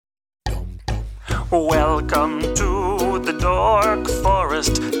Welcome to the Dork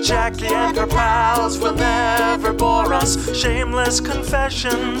Forest. Jackie and her pals will never bore us. Shameless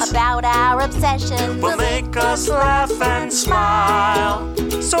confessions about our obsession will make us laugh and smile.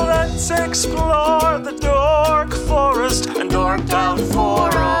 So let's explore the Dork Forest and dork out for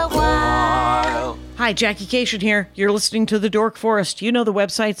a while. Hi, Jackie Cation here. You're listening to The Dork Forest. You know the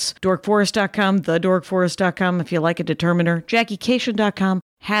websites, dorkforest.com, thedorkforest.com if you like a determiner. JackieCation.com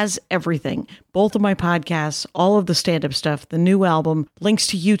has everything. Both of my podcasts, all of the stand-up stuff, the new album, links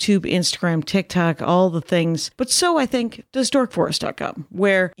to YouTube, Instagram, TikTok, all the things. But so, I think, does dorkforest.com,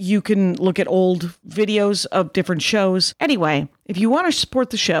 where you can look at old videos of different shows. Anyway, if you want to support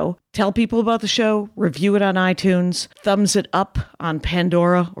the show, tell people about the show, review it on iTunes, thumbs it up on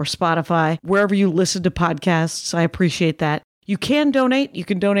Pandora or Spotify, wherever you listen to podcasts. I appreciate that. You can donate. You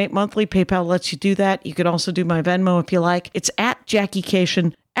can donate monthly. PayPal lets you do that. You can also do my Venmo if you like. It's at Jackie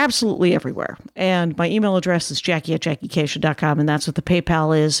Cation, absolutely everywhere. And my email address is jackie@jackiecation.com, and that's what the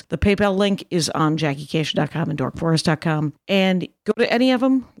PayPal is. The PayPal link is on jackiecation.com and dorkforest.com. And go to any of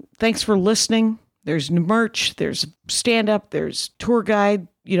them. Thanks for listening. There's merch, there's stand-up, there's tour guide.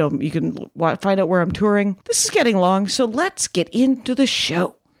 You know, you can find out where I'm touring. This is getting long, so let's get into the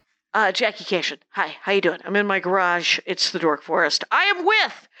show. Jackie Cation. Hi, how you doing? I'm in my garage. It's the Dork Forest. I am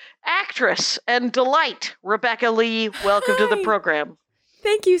with actress and delight, Rebecca Lee. Welcome to the program.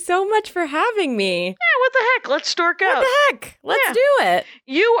 Thank you so much for having me. Yeah, what the heck? Let's dork out. What the heck? Let's do it.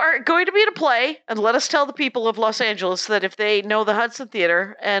 You are going to be in a play, and let us tell the people of Los Angeles that if they know the Hudson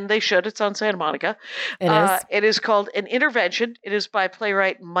Theater, and they should, it's on Santa Monica. It is called An Intervention. It is by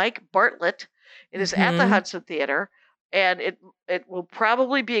playwright Mike Bartlett. It is at the Hudson Theater. And it will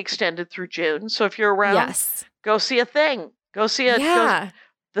probably be extended through June. So if you're around, go see a thing. Go see the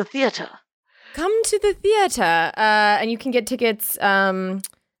theater. Come to the theater. And you can get tickets. The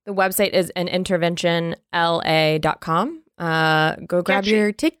website is aninterventionla.com. Go grab get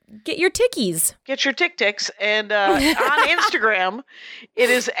your tickies. Get your ticks. And on Instagram, it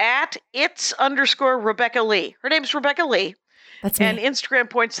is at its_Rebecca Lee. Her name's Rebecca Lee. That's me. And Instagram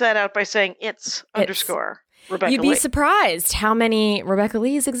points that out by saying its_. Rebecca You'd be Lee. surprised how many Rebecca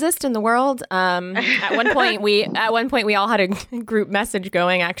Lees exist in the world. At one point we all had a group message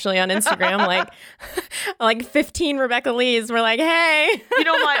going actually on Instagram, like 15 Rebecca Lees were like, hey. You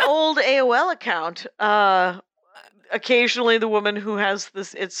know, my old AOL account, occasionally the woman who has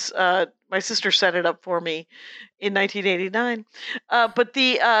this, my sister set it up for me in 1989. But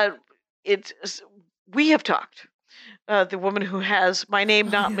we have talked. The woman who has my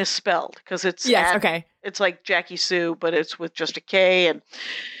name not misspelled, because it's it's like Jackie Sue, but it's with just a K. And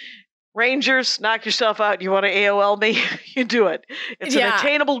Rangers, knock yourself out. You want to AOL me? You do it. It's an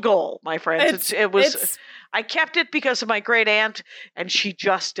attainable goal, my friends. I kept it because of my great aunt, and she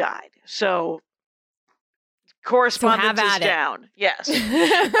just died. So correspondence is down. Yes.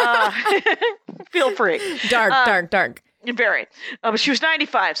 Feel free. Dark. Very. But she was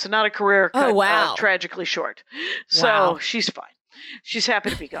 95, so not a career cut, tragically short. So she's fine. She's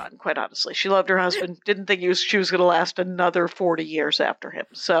happy to be gone, quite honestly. She loved her husband, didn't think she was going to last another 40 years after him.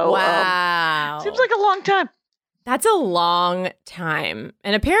 So seems like a long time. That's a long time.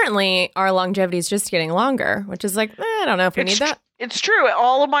 And apparently our longevity is just getting longer, which is like, I don't know if we need that. It's true.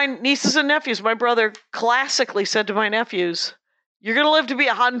 All of my nieces and nephews, my brother classically said to my nephews, you're going to live to be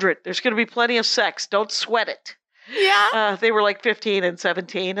 100. There's going to be plenty of sex. Don't sweat it. Yeah. They were like 15 and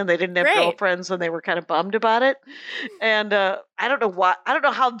 17 and they didn't have girlfriends and they were kind of bummed about it. And I don't know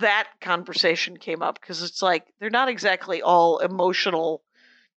how that conversation came up, because it's like they're not exactly all emotional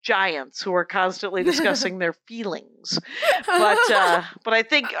giants who are constantly discussing their feelings. But I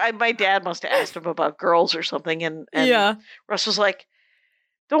think my dad must have asked him about girls or something, and Russ was like,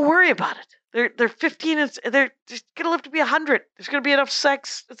 don't worry about it. They're 15 and they're just going to live to be 100. There's going to be enough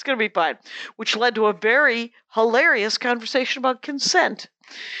sex. It's going to be fine. Which led to a very hilarious conversation about consent.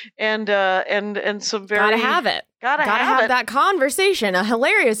 And some very... Gotta have it. Gotta have that conversation. A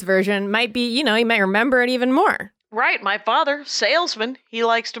hilarious version might be, you might remember it even more. Right. My father, salesman, he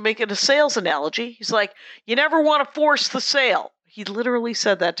likes to make it a sales analogy. He's like, you never want to force the sale. He literally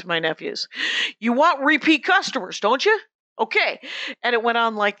said that to my nephews. You want repeat customers, don't you? Okay. And it went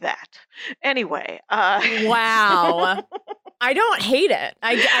on like that. Anyway. Wow. I don't hate it.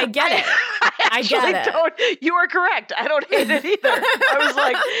 I get it. I get it. Don't. You are correct. I don't hate it either. I was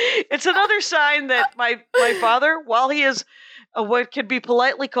like, it's another sign that my father, while he is what can be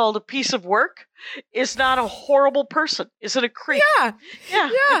politely called a piece of work, is not a horrible person. Isn't a creep. Yeah.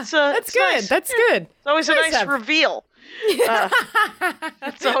 That's good. Nice. That's good. It's always a nice reveal.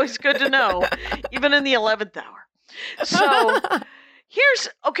 It's always good to know, even in the 11th hour. So,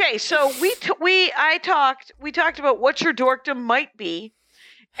 So we talked about what your dorkdom might be,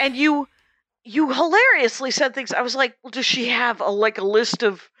 and you hilariously said things. I was like, well, does she have a list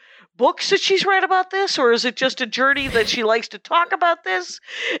of books that she's read about this, or is it just a journey that she likes to talk about this?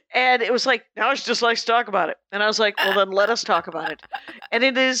 And it was like, no, she just likes to talk about it. And I was like, well, then let us talk about it. And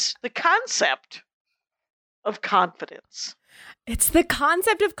it is the concept of confidence. It's the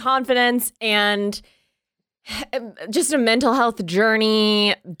concept of confidence and just a mental health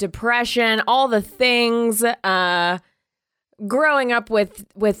journey, depression, all the things, growing up with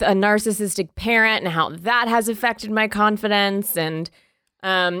a narcissistic parent and how that has affected my confidence. And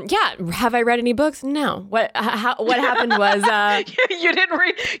have I read any books? No. What happened was you didn't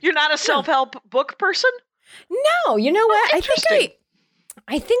read. You're not a self-help book person? No. You know what?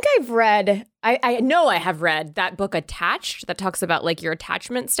 I think I've read. I know I have read that book Attached that talks about your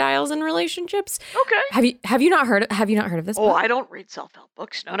attachment styles in relationships. Okay. Have you not heard of this book? Oh, I don't read self-help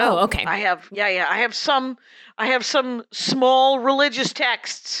books. No. Oh, okay. I have I have some small religious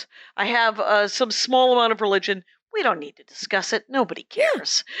texts. I have some small amount of religion. We don't need to discuss it. Nobody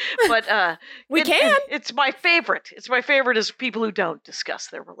cares. But we can. It's my favorite. It's my favorite is people who don't discuss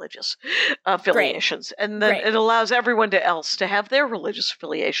their religious affiliations. Great. And then it allows everyone else to have their religious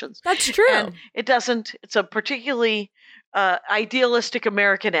affiliations. That's true. And it doesn't. It's a particularly idealistic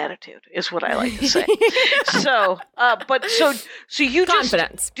American attitude is what I like to say. So you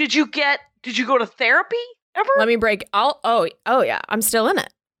confidence. Did you go to therapy ever? Let me break. Oh yeah. I'm still in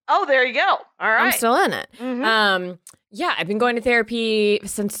it. Oh, there you go. All right. I'm still in it. Mm-hmm. I've been going to therapy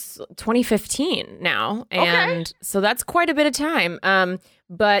since 2015 now. And so that's quite a bit of time.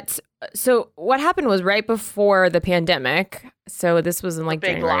 But so what happened was right before the pandemic. So this was in the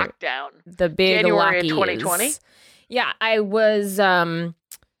big January, lockdown. The big January lockies. of 2020? Yeah, I was I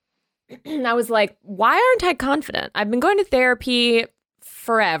was like, why aren't I confident? I've been going to therapy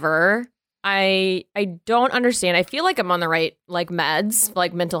forever. I don't understand. I feel like I'm on the right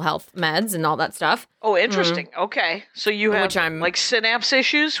meds, mental health meds and all that stuff. Oh, interesting. Okay. So you have synapse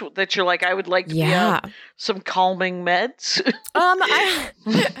issues that you're like, I would like to be on some calming meds. I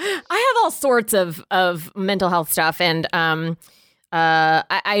have all sorts of mental health stuff, and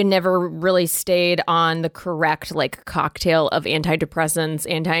I never really stayed on the correct cocktail of antidepressants,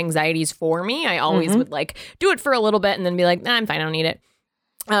 anti-anxieties for me. I always would do it for a little bit and then be like, nah, I'm fine, I don't need it.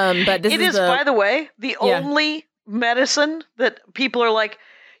 But this is by the way, the only medicine that people are like,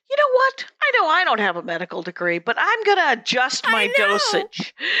 you know what? I know I don't have a medical degree, but I'm going to adjust my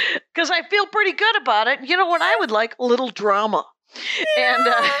dosage because I feel pretty good about it. You know what? I would like a little drama. Yeah. And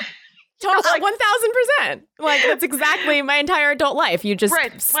 1,000%. That's exactly my entire adult life. You just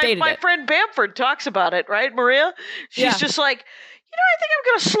stated my friend Bamford talks about it, right, Maria? She's just like, I think I'm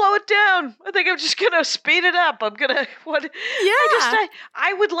going to slow it down. I think I'm just going to speed it up. I'm going to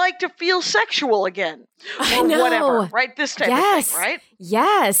I would like to feel sexual again. Or whatever, right? This type of thing, right?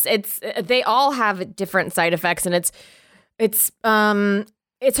 Yes. They all have different side effects, and it's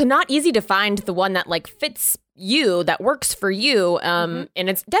not easy to find the one that fits you, that works for you. And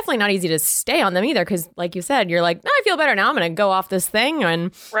it's definitely not easy to stay on them either, because like you said, you're like, no, I feel better now. I'm going to go off this thing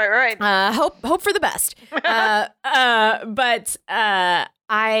and hope for the best. But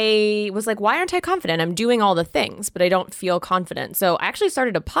I was like, why aren't I confident? I'm doing all the things, but I don't feel confident. So I actually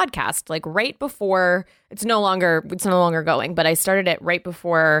started a podcast right before. It's no longer going, but I started it right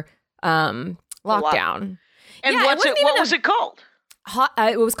before lockdown. And what was it called?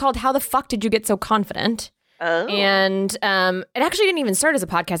 It was called How the Fuck Did You Get So Confident? Oh. And it actually didn't even start as a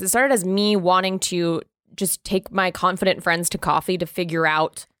podcast. It started as me wanting to just take my confident friends to coffee to figure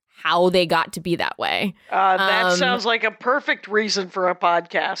out how they got to be that way. That sounds like a perfect reason for a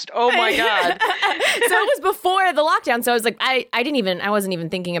podcast. Oh my God. So it was before the lockdown. So I was like, I wasn't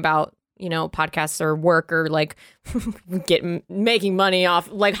even thinking about, podcasts or work or making money off.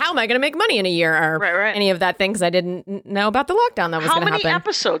 How am I going to make money in a year or any of that thing? Because I didn't know about the lockdown that was going to happen. How many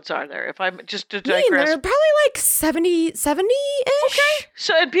episodes are there? If I'm just to digress, there are probably 70-ish. Okay,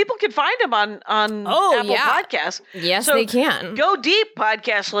 so and people can find them on Apple Podcasts. Yes, they can. Go deep,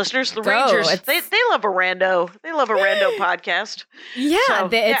 podcast listeners. The Rangers, they love a rando. They love a rando podcast. Yeah, so,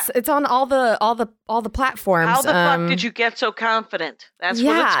 it's on all the platforms. How the fuck did you get so confident? That's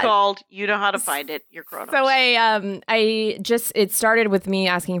what it's called. You know how to find it. You're grown-ups. So it started with me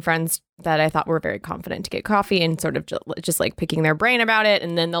asking friends that I thought were very confident to get coffee and sort of just picking their brain about it.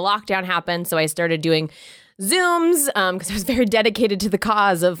 And then the lockdown happened. So I started doing Zooms because I was very dedicated to the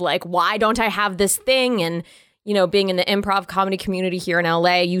cause of why don't I have this thing? And, being in the improv comedy community here in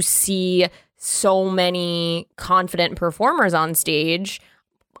LA, you see so many confident performers on stage.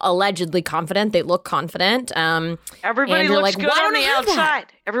 allegedly confident. They look confident. Everybody and you're looks like, good "Why on don't the I have that?" outside.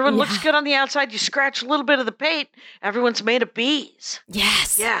 Everyone looks Yeah. good on the outside. You scratch a little bit of the paint. Everyone's made of bees.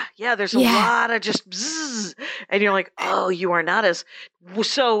 Yes. Yeah. There's a Yeah. lot of just bzzz, and you're like, oh, you are not as.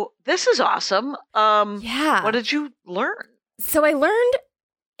 So this is awesome. Yeah. What did you learn? So I learned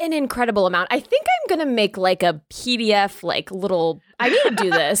an incredible amount. I think I'm going to make like a PDF, like little, I need to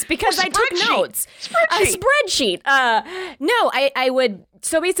do this because I took Spreadsheet. notes. A spreadsheet. No, I would.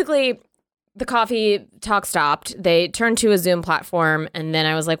 So basically the coffee talk stopped. They turned to a Zoom platform. And then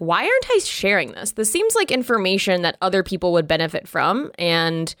I was like, why aren't I sharing this? This seems like information that other people would benefit from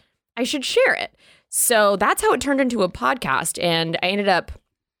and I should share it. So that's how it turned into a podcast. And I ended up,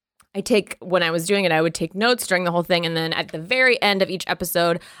 when I was doing it, I would take notes during the whole thing. And then at the very end of each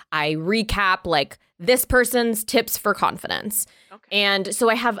episode, I recap like this person's tips for confidence. Okay. And so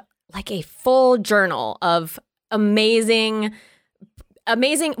I have like a full journal of amazing.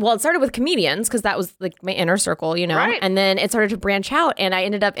 Well, it started with comedians because that was like my inner circle, you know, Right. And then it started to branch out and I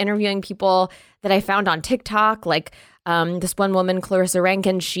ended up interviewing people that I found on TikTok, like this one woman, Clarissa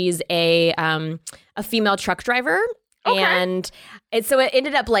Rankin. She's a female truck driver. Okay. And so it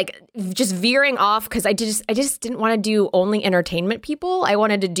ended up like just veering off because I just didn't want to do only entertainment people. I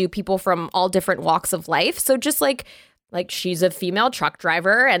wanted to do people from all different walks of life. So just like she's a female truck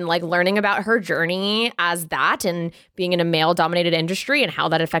driver and like learning about her journey as that and being in a male dominated industry and how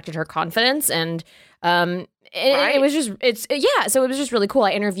that affected her confidence. And it was just, so it was just really cool.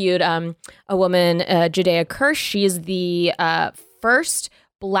 I interviewed a woman, Judea Kirsch. She is the first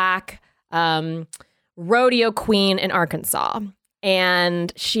Black rodeo queen in Arkansas.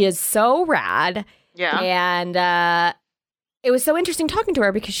 And she is so rad. Yeah. And it was so interesting talking to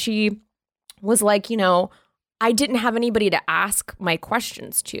her because she was like, you know, I didn't have anybody to ask my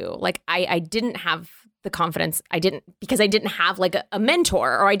questions to. Like, I didn't have the confidence. Because I didn't have like a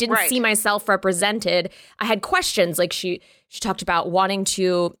mentor or I didn't see myself represented. I had questions. Like she talked about wanting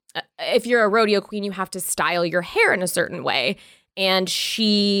to, if you're a rodeo queen, you have to style your hair in a certain way. And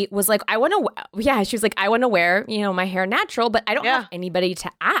she was like, she was like, I want to wear, you know, my hair natural, but I don't have anybody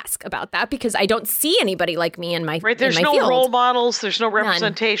to ask about that because I don't see anybody like me in my field. There's no role models. There's no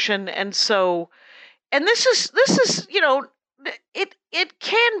representation. None. And so, and this is, you know, it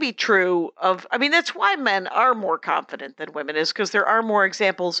can be true of, I mean, that's why men are more confident than women is because there are more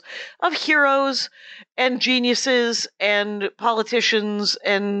examples of heroes and geniuses and politicians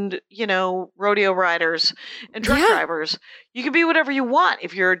and, you know, rodeo riders and truck drivers. You can be whatever you want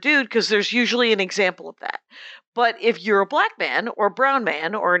if you're a dude because there's usually an example of that. But if you're a Black man or a brown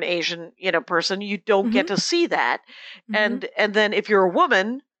man or an Asian, you know, person, you don't get to see that. And then if you're a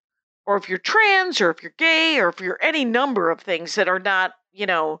woman, or if you're trans, or if you're gay, or if you're any number of things that are not, you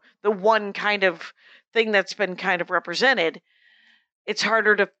know, the one kind of thing that's been kind of represented, it's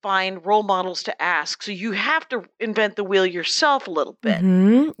harder to find role models to ask. So you have to invent the wheel yourself a little bit.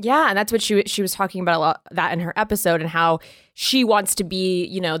 Yeah, and that's what she was talking about a lot that in her episode and how she wants to be,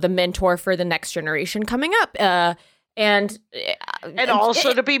 you know, the mentor for the next generation coming up. And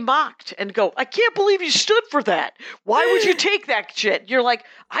also to be mocked and go, I can't believe you stood for that. Why would you take that shit? You're like,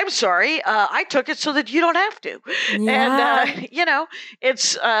 I'm sorry. I took it so that you don't have to. Yeah. And, you know,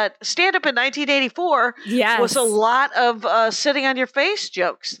 it's stand up in 1984 was a lot of sitting on your face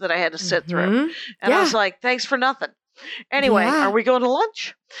jokes that I had to sit through. And I was like, thanks for nothing. Anyway, are we going to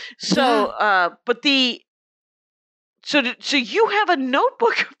lunch? So, but So you have a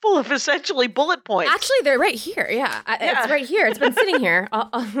notebook full of essentially bullet points. Actually, they're right here. Yeah, it's right here. It's been sitting here.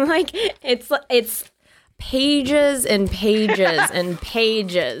 Like it's pages and pages and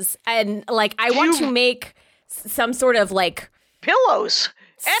pages, and like I want to make some sort of like pillows.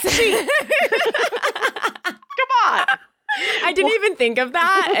 Etsy. Come on. I didn't even think of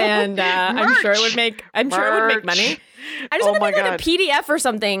that, and I'm sure it would make money. I just want to make like a PDF or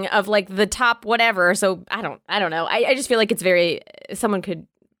something of like the top whatever. So I don't know. I just feel like it's someone could,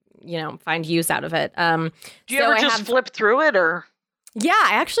 you know, find use out of it. Do you ever just flip through it or? Yeah,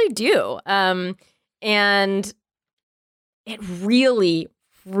 I actually do. And it really,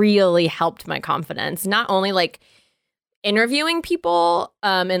 really helped my confidence. Not only like interviewing people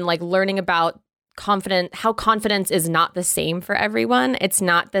and like learning about how confidence is not the same for everyone. It's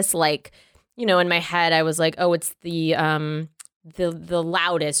not this like, you know, in my head, I was like, oh, it's the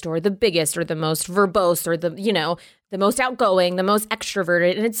loudest or the biggest or the most verbose or the, you know, the most outgoing, the most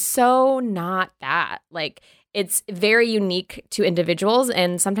extroverted. And it's so not that. Like, it's very unique to individuals.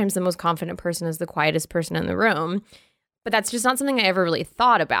 And sometimes the most confident person is the quietest person in the room. But that's just not something I ever really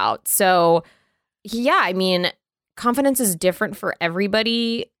thought about. So, yeah, I mean, confidence is different for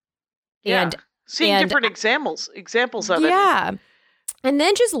everybody. Yeah. Seeing different examples of it. Yeah. And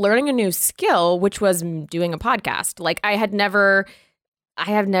then just learning a new skill, which was doing a podcast. Like I have never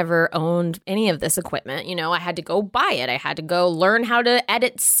owned any of this equipment. You know, I had to go buy it. I had to go learn how to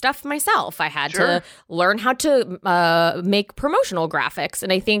edit stuff myself. I had to learn how to make promotional graphics.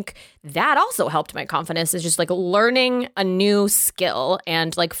 And I think that also helped my confidence, is just like learning a new skill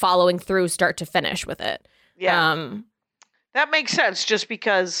and like following through start to finish with it. Yeah. That makes sense, just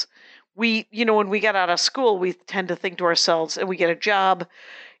because we, when we get out of school, we tend to think to ourselves, and we get a job.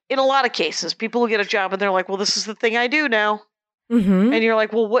 In a lot of cases, people will get a job and they're like, well, this is the thing I do now. Mm-hmm. And you're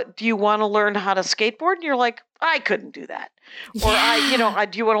like, well, what do you want to learn how to skateboard? And you're like, I couldn't do that. Or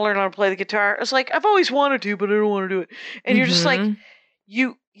do you want to learn how to play the guitar? It's like, I've always wanted to, but I don't want to do it. And you're just like,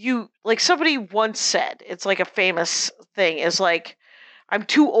 you like somebody once said, it's like a famous thing, is like, I'm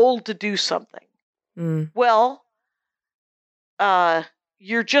too old to do something. Well,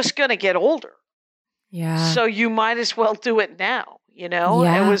 you're just going to get older. Yeah. So you might as well do it now.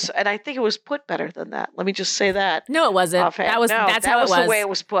 Yeah. And I think it was put better than that. Let me just say that. No, it wasn't. Offhand. That's how it was. The way it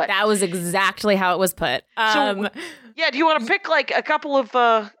was put. That was exactly how it was put. Do you want to pick like a couple of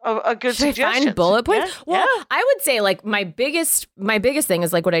a good Should suggestions? I find bullet points? Yeah. Well, I would say like my biggest thing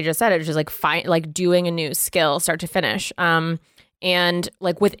is like what I just said. It's just like doing a new skill, start to finish. And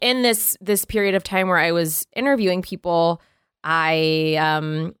like within this period of time where I was interviewing people,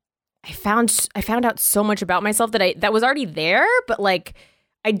 I found out so much about myself that was already there, but like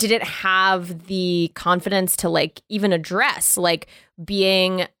I didn't have the confidence to like even address, like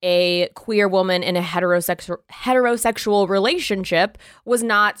being a queer woman in a heterosexual relationship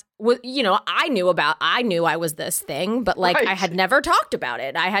I knew I was this thing, but like I had never talked about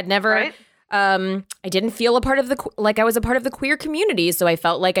it. I had never, I didn't feel I was a part of the queer community. So I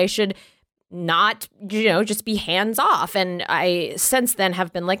felt like I should not, just be hands off. And I since then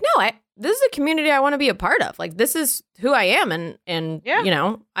have been like, no, this is a community I want to be a part of. Like, this is who I am. And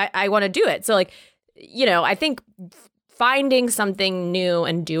I want to do it. So like, I think finding something new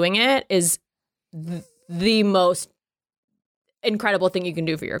and doing it is the most incredible thing you can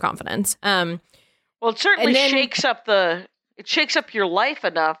do for your confidence. Well, it certainly shakes up your life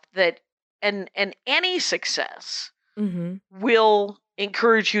enough that, and any success will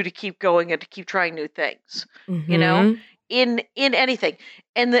encourage you to keep going and to keep trying new things, in anything.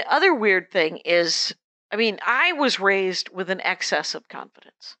 And the other weird thing is, I was raised with an excess of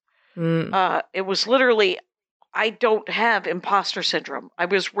confidence. It was literally, I don't have imposter syndrome. I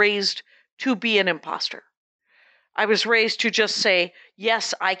was raised to be an imposter. I was raised to just say,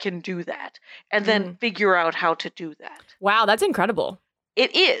 yes, I can do that, and then figure out how to do that. Wow, that's incredible.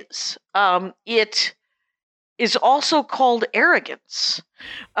 It is. It is also called arrogance.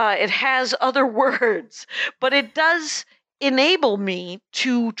 It has other words, but it does enable me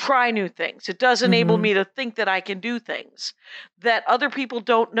to try new things. It does enable me to think that I can do things that other people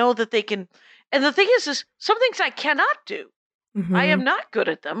don't know that they can. And the thing is some things I cannot do. I am not good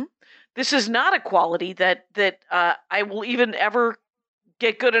at them. This is not a quality that I will even ever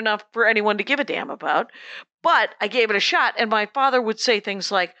get good enough for anyone to give a damn about. But I gave it a shot, and my father would say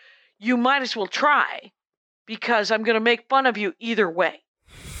things like, you might as well try, because I'm going to make fun of you either way.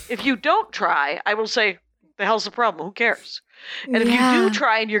 If you don't try, I will say, the hell's the problem? Who cares? And if you do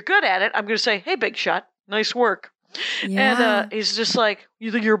try and you're good at it, I'm going to say, hey, big shot, nice work. Yeah. And he's just like,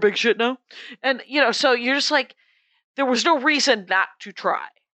 you think you're a big shit now? And, so you're just like, there was no reason not to try.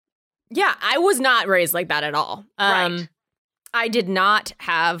 Yeah, I was not raised like that at all. Right. I did not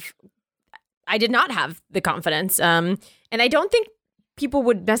have the confidence. And I don't think people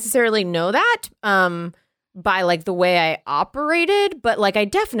would necessarily know that by like the way I operated, but like I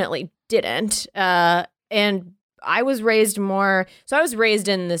definitely didn't. And I was raised more, so I was raised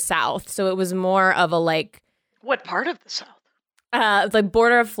in the South. So it was more of a like. What part of the South? Like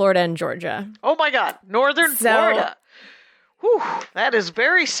border of Florida and Georgia. Oh my God. Northern Florida. Whew, that is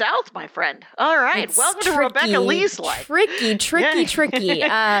very south, my friend. All right. Welcome to Rebecca Lee's life. Tricky.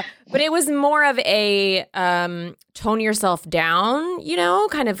 But it was more of a tone yourself down,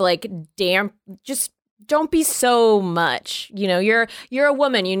 kind of like damp, just don't be so much. You're a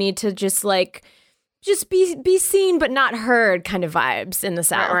woman. You need to just be seen but not heard kind of vibes in the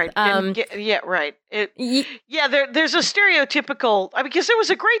South. Right. Right. There's a stereotypical, because there was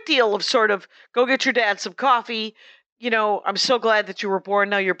a great deal of sort of go get your dad some coffee. I'm so glad that you were born.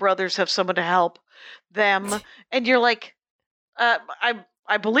 Now your brothers have someone to help them. And you're like,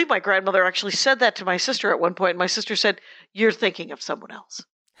 I believe my grandmother actually said that to my sister at one point. My sister said, you're thinking of someone else.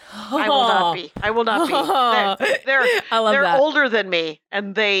 I will not be. They're older than me,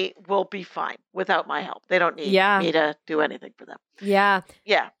 and they will be fine without my help. They don't need me to do anything for them. Yeah.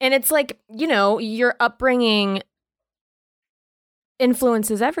 Yeah. And it's like, your upbringing,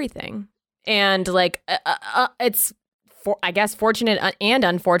 influences everything. And like, it's, I guess, fortunate and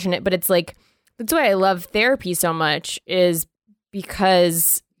unfortunate, but it's like, that's why I love therapy so much, is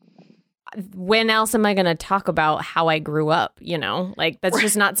because when else am I going to talk about how I grew up? You know, like that's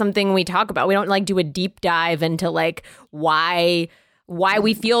just not something we talk about. We don't like do a deep dive into like why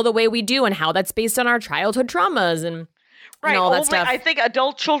we feel the way we do and how that's based on our childhood traumas and all that stuff. I think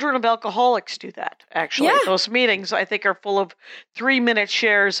adult children of alcoholics do that, actually. Yeah. Those meetings, I think, are full of 3-minute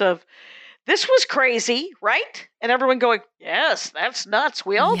shares of, this was crazy, right? And everyone going, yes, that's nuts.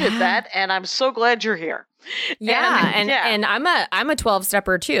 We all did that. And I'm so glad you're here. Yeah. And I'm a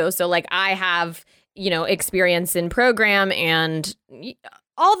 12-stepper too. So like I have, experience in program and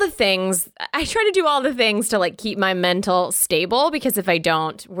all the things. I try to do all the things to like keep my mental stable, because if I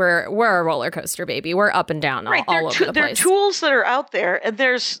don't, we're a roller coaster, baby. We're up and down all over the place. There are tools that are out there, and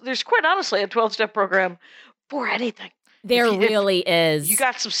there's quite honestly a 12-step program for anything. There really is. You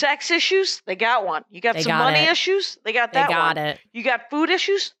got some sex issues, they got one. You got some money issues, they got that one. They got it. You got food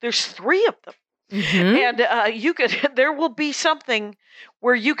issues, there's 3 of them. Mm-hmm. And there will be something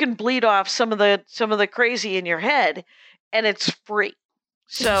where you can bleed off some of the crazy in your head, and it's free.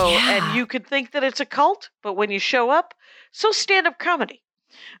 So, and you could think that it's a cult, but when you show up, so stand-up comedy.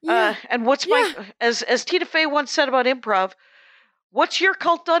 Yeah. And what's as Tina Fey once said about improv, what's your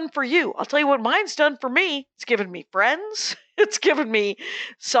cult done for you? I'll tell you what mine's done for me. It's given me friends. It's given me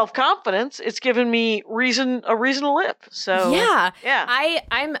self-confidence. It's given me a reason to live. So yeah.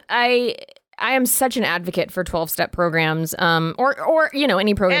 I am such an advocate for 12-step programs, or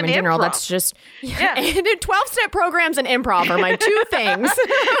any program and in general. Improv. That's just 12-step programs and improv are my 2 things.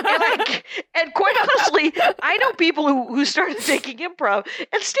 and quite honestly, I know people who started taking improv,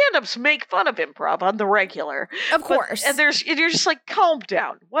 and stand-ups make fun of improv on the regular. Of course. And you're just like, calm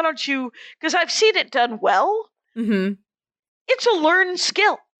down. Why don't you? Because I've seen it done well. Mm-hmm. It's a learned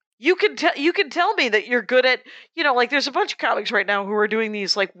skill. You can tell me that you're good at, like there's a bunch of comics right now who are doing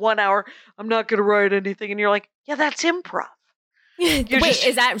these like 1 hour, I'm not going to write anything. And you're like, yeah, that's improv. Wait,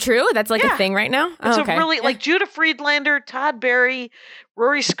 is that true? That's like a thing right now? It's a really, like Judah Friedlander, Todd Barry,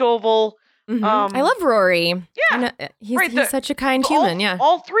 Rory Scovel. Mm-hmm. I love Rory. Yeah. He's such a kind human.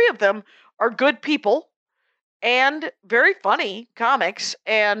 All 3 of them are good people and very funny comics,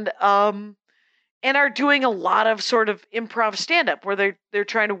 and are doing a lot of sort of improv stand-up where they're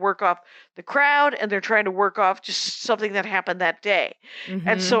trying to work off the crowd, and they're trying to work off just something that happened that day. Mm-hmm.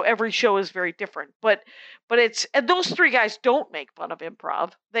 And so every show is very different. But and those 3 guys don't make fun of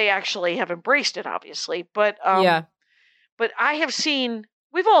improv. They actually have embraced it, obviously. But but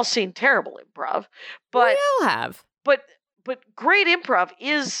we've all seen terrible improv. But we all have. But great improv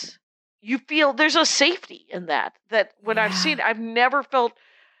is, you feel there's a safety in that when I've seen it, I've never felt.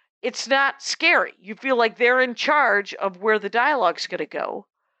 It's not scary. You feel like they're in charge of where the dialogue's going to go,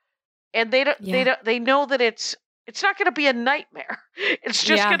 and they know that it's not going to be a nightmare. It's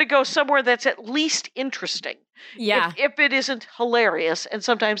just going to go somewhere that's at least interesting. Yeah. If it isn't hilarious, and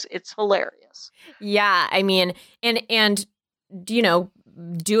sometimes it's hilarious. Yeah, I mean, and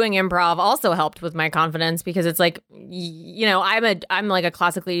doing improv also helped with my confidence, because it's like, I'm like a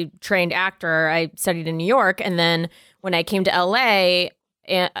classically trained actor. I studied in New York, and then when I came to LA,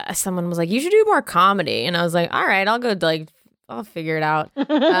 and someone was like, you should do more comedy. And I was like, all right, I'll figure it out. And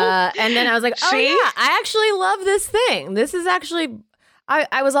then I was like, oh yeah, I actually love this thing. This is actually,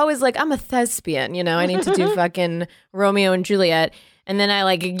 I was always like, I'm a thespian, I need to do fucking Romeo and Juliet. And then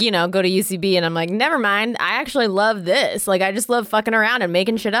I go to UCB, and I'm like, never mind. I actually love this. Like, I just love fucking around and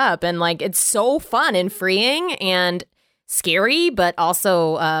making shit up. And like, it's so fun and freeing and scary, but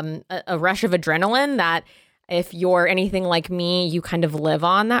also a rush of adrenaline that, if you're anything like me, you kind of live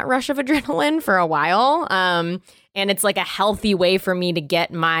on that rush of adrenaline for a while. And it's like a healthy way for me to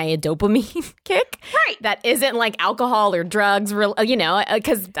get my dopamine kick. Right. That isn't like alcohol or drugs,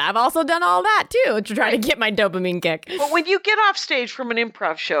 because I've also done all that too, to try to get my dopamine kick. But when you get off stage from an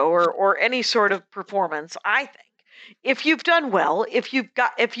improv show or any sort of performance, I think if you've done well, if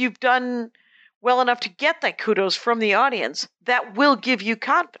you've done well enough to get that kudos from the audience, that will give you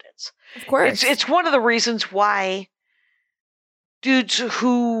confidence. Of course. It's one of the reasons why dudes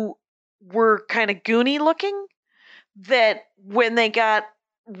who were kind of goony looking, that when they got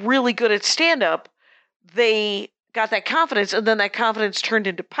really good at stand-up, they got that confidence, and then that confidence turned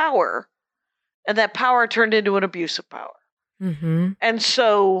into power, and that power turned into an abuse of power. Mm-hmm. And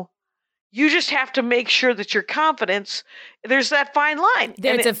so you just have to make sure that your confidence, there's that fine line.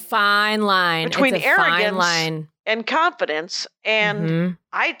 There's a fine line. Between arrogance and confidence. And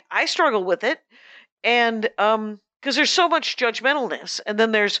I struggle with it. And because there's so much judgmentalness, and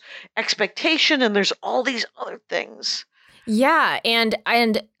then there's expectation, and there's all these other things. Yeah, and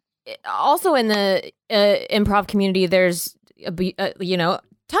also in the improv community, there's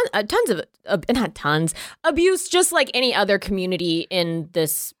tons of not tons abuse, just like any other community in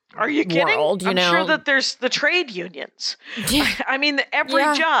this. Are you kidding? World, I'm sure that there's the trade unions. Yeah. I mean, every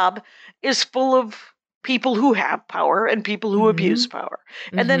job is full of people who have power and people who abuse power.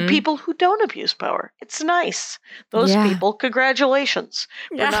 And then people who don't abuse power. It's nice. Those people, congratulations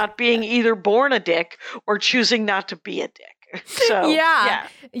for not being either born a dick or choosing not to be a dick. So, yeah.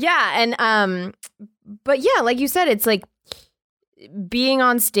 And, but yeah, like you said, it's like being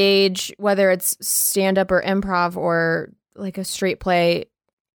on stage, whether it's stand up or improv or like a straight play,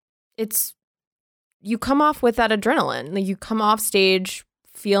 you come off with that adrenaline. Like you come off stage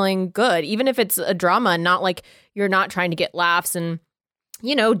feeling good, even if it's a drama and not like you're not trying to get laughs. And,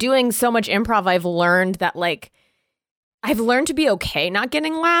 doing so much improv, I've learned to be okay not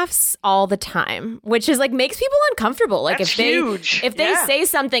getting laughs all the time, which is like makes people uncomfortable. Like That's huge. If they say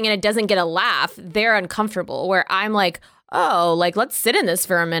something and it doesn't get a laugh, they're uncomfortable. Where I'm like, oh, like let's sit in this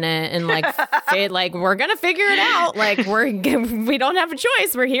for a minute and like we're gonna figure it out. Like we don't have a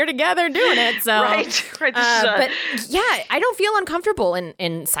choice. We're here together doing it. So right. But yeah, I don't feel uncomfortable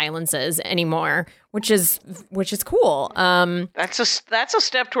in silences anymore, which is cool. That's a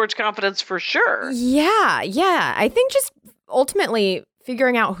step towards confidence for sure. Yeah. I think just ultimately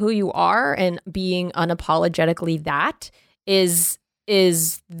figuring out who you are and being unapologetically that is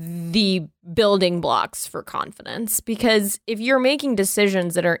the building blocks for confidence. Because if you're making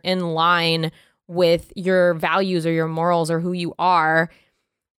decisions that are in line with your values or your morals or who you are,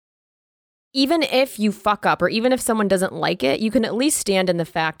 even if you fuck up or even if someone doesn't like it, you can at least stand in the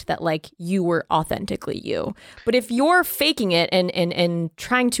fact that like you were authentically you. But if you're faking it and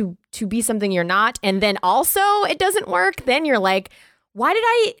trying to be something you're not, and then also it doesn't work, then you're like, why did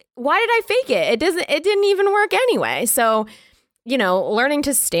I fake it? It didn't even work anyway. So learning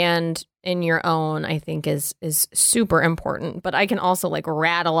to stand in your own, I think, is super important. But I can also like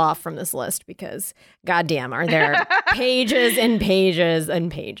rattle off from this list because, goddamn, are there pages and pages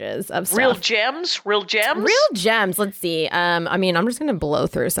and pages of stuff. Real gems. Real gems. Let's see. I'm just gonna blow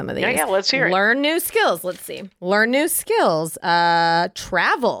through some of these. Yeah. Let's hear it. Learn new skills. Let's see. Learn new skills.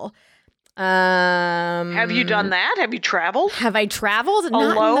 Travel. Have you done that? Have you traveled? Have I traveled?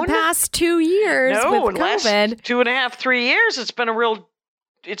 Alone? Not in the past 2 years with in COVID. last 2.5, 3 years,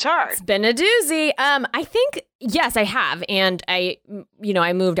 it's hard. It's been a doozy. I think, yes, I have. And I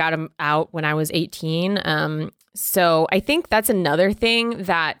moved out when I was 18. So I think that's another thing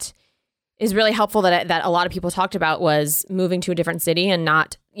that is really helpful that a lot of people talked about was moving to a different city and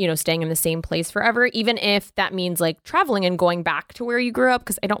not, staying in the same place forever, even if that means like traveling and going back to where you grew up.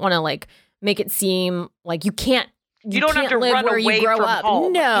 Because I don't want to like make it seem like you can't. You don't have to live run where away you grow from up.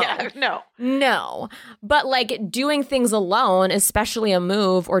 home. No. Yeah, No. But like doing things alone, especially a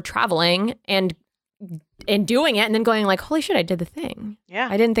move or traveling and doing it and then going like, holy shit, I did the thing. Yeah.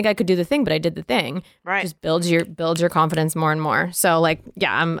 I didn't think I could do the thing, but I did the thing. Right. Just builds your confidence more and more. So like,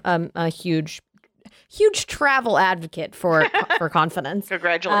 yeah, I'm a huge travel advocate for confidence.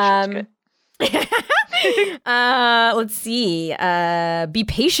 Congratulations. Good. Let's see. Be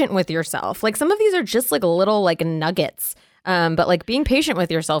patient with yourself. Like some of these are just like little like nuggets. But like being patient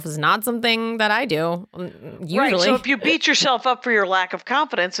with yourself is not something that I do usually. Right. So if you beat yourself up for your lack of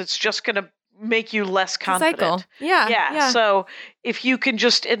confidence, it's just going to make you less confident. Cycle. Yeah. So if you can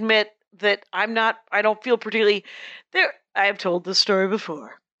just admit that I don't feel particularly there. I have told this story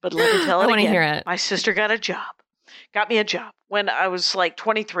before, but let me tell it again. I want to hear it. My sister got me a job when I was like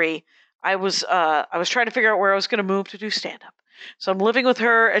 23. I was trying to figure out where I was going to move to do stand up. So I'm living with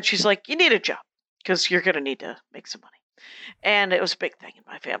her and she's like, you need a job because you're going to need to make some money. And it was a big thing in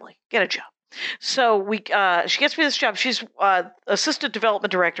my family. Get a job. So she gets me this job. She's assistant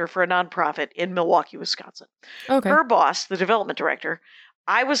development director for a nonprofit in Milwaukee, Wisconsin. Okay. Her boss, the development director,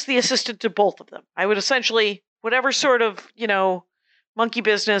 I was the assistant to both of them. I would essentially, whatever sort of, monkey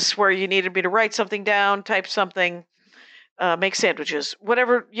business where you needed me to write something down, type something, make sandwiches,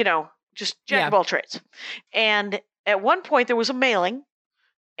 whatever, just jack of all trades. And at one point there was a mailing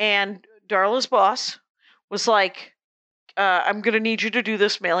and Darla's boss was like, I'm going to need you to do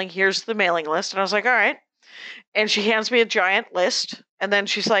this mailing. Here's the mailing list. And I was like, all right. And she hands me a giant list. And then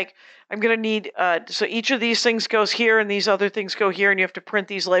she's like, I'm going to need, so each of these things goes here and these other things go here. And you have to print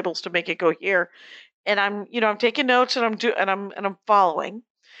these labels to make it go here. And I'm taking notes and I'm following.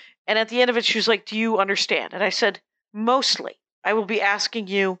 And at the end of it, she was like, do you understand? And I said, mostly. I will be asking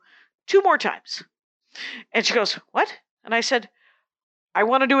you 2 more times. And she goes, what? And I said, I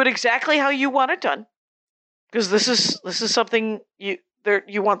want to do it exactly how you want it done. Because this is something you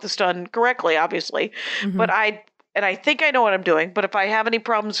want this done correctly, obviously. Mm-hmm. But I think I know what I'm doing, but if I have any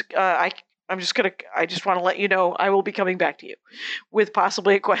problems, I just want to let you know I will be coming back to you with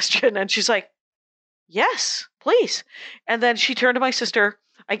possibly a question. And she's like, yes, please. And then she turned to my sister,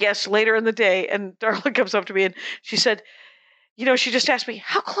 I guess later in the day, and Darla comes up to me and she said, she just asked me,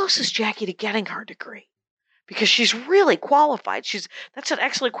 how close is Jackie to getting her degree? Because she's really qualified. That's an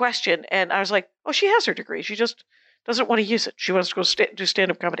excellent question. And I was like, oh, she has her degree. She just doesn't want to use it. She wants to go do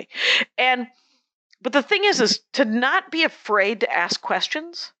stand-up comedy. But the thing is to not be afraid to ask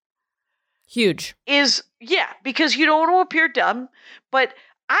questions. Huge. Because you don't want to appear dumb. But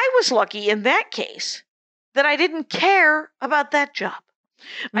I was lucky in that case that I didn't care about that job.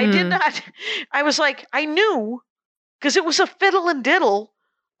 I did not. I was like, I knew, because it was a fiddle and diddle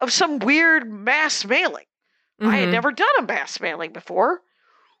of some weird mass mailing. I had never done a mass mailing before.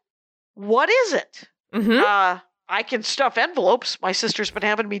 What is it? I can stuff envelopes. My sister's been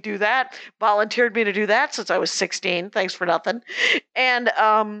having me do that, volunteered me to do that since I was 16. Thanks for nothing. And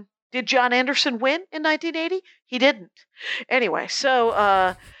did John Anderson win in 1980? He didn't. Anyway,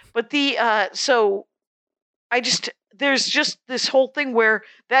 so there's just this whole thing where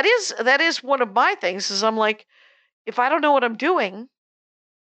that is one of my things is I'm like, if I don't know what I'm doing,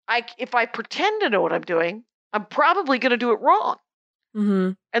 if I pretend to know what I'm doing, I'm probably going to do it wrong.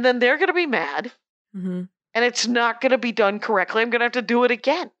 And then they're going to be mad. And it's not going to be done correctly. I'm going to have to do it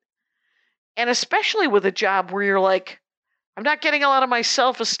again. And especially with a job where you're like, I'm not getting a lot of my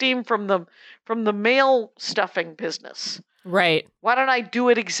self-esteem from the mail stuffing business. Right. Why don't I do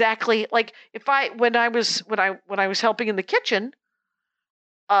it exactly like when I was helping in the kitchen,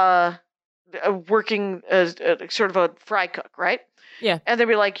 working as sort of a fry cook, right? Yeah. And they'd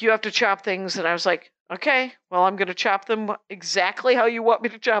be like, you have to chop things, and I was like, okay, well, I'm going to chop them exactly how you want me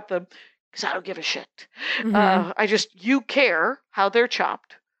to chop them, because I don't give a shit. You care how they're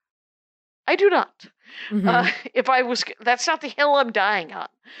chopped. I do not. That's not the hill I'm dying on.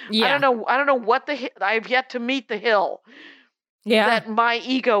 Yeah. I don't know what I've yet to meet the hill. Yeah. That my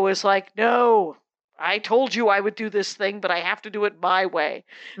ego is like, no, I told you I would do this thing, but I have to do it my way.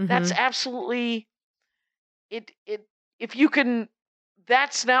 That's absolutely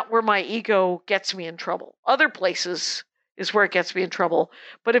that's not where my ego gets me in trouble. Other places is where it gets me in trouble.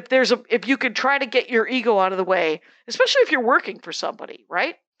 But if you could try to get your ego out of the way, especially if you're working for somebody,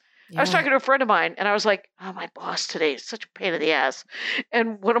 right? Yeah. I was talking to a friend of mine and I was like, oh, my boss today is such a pain in the ass.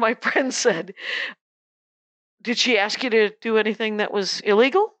 And one of my friends said, did she ask you to do anything that was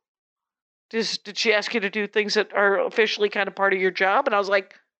illegal? Did she ask you to do things that are officially kind of part of your job? And I was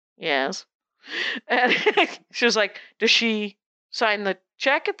like, yes. And she was like, does she sign the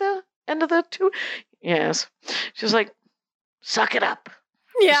check at the end of the two? Yes. She was like, suck it up.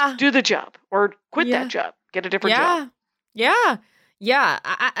 Yeah. Just do the job or quit that job. Get a different job. Yeah. Yeah.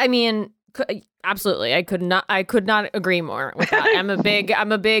 I mean, absolutely. I could not agree more with that. I'm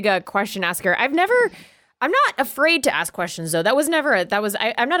a big question asker. I'm not afraid to ask questions though.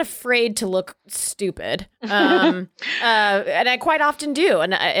 I'm not afraid to look stupid. And I quite often do.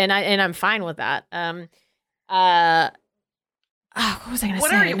 And I'm fine with that. What was I going to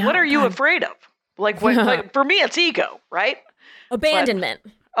say? What are you afraid of? Like for me, it's ego, right? Abandonment.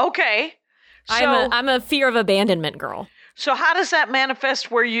 Okay. So, I'm a fear of abandonment girl. So how does that manifest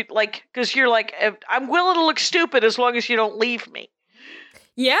where you because you're like, I'm willing to look stupid as long as you don't leave me.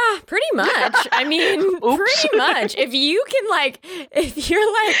 Yeah, pretty much. I mean, pretty much. If you're like,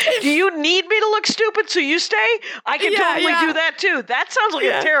 do you need me to look stupid so you stay? I can totally do that too. That sounds like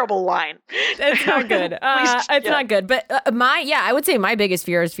a terrible line. It's not good. It's not good. But I would say my biggest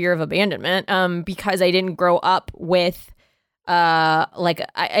fear is fear of abandonment. Because I didn't grow up with,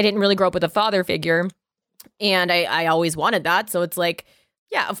 I didn't really grow up with a father figure, and I always wanted that. So it's like,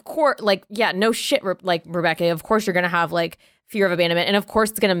 yeah, of course, no shit, like Rebecca. Of course, you're gonna have fear of abandonment, and of course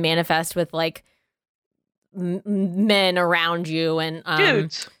it's going to manifest with men around you and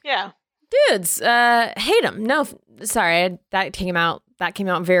dudes hate them. No, sorry, that came out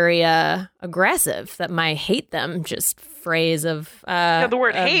very aggressive. That my hate them just phrase of the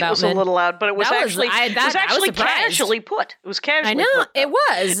word hate was men. A little loud, but it was actually casually put. It was casually. I know put, it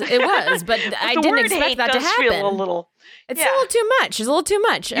was, but I didn't expect that to happen. Feel a little. It's a little too much. It's a little too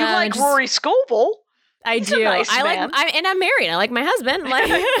much. You like Rory Scovel. He's do. Nice and I'm married. I like my husband.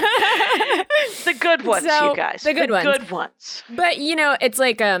 The good ones, you guys. The good ones. But it's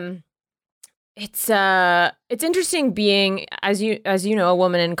like it's interesting being as you know a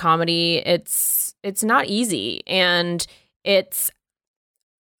woman in comedy. It's not easy, and it's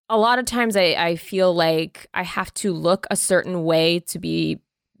a lot of times I feel like I have to look a certain way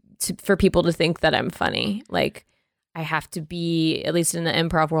for people to think that I'm funny. Like I have to be, at least in the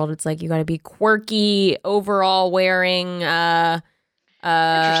improv world, it's like you got to be quirky, overall wearing,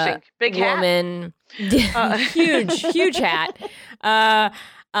 Interesting. Big woman, huge hat. And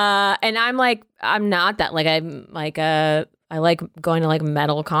I'm like, I'm not that. Like I'm like I like going to like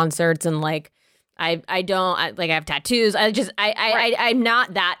metal concerts and like I have tattoos. I'm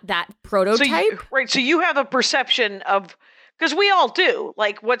not that prototype. So you have a perception of, because we all do,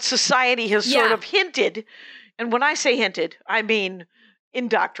 like what society has sort of hinted. And when I say hinted, I mean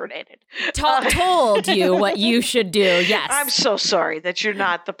indoctrinated. Told you what you should do. Yes. I'm so sorry that you're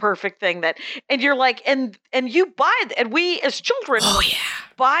not the perfect thing and you're like, and you buy it. And we as children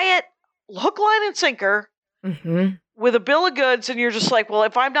buy it hook, line, and sinker with a bill of goods. And you're just like, well,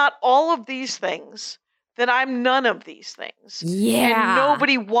 if I'm not all of these things, then I'm none of these things. Yeah. And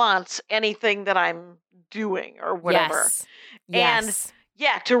nobody wants anything that I'm doing or whatever. Yes.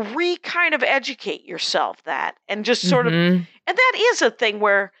 And to kind of educate yourself that and just sort of, and that is a thing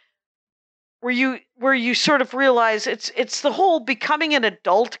where you sort of realize it's the whole becoming an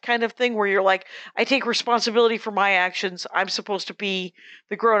adult kind of thing where you're like, I take responsibility for my actions. I'm supposed to be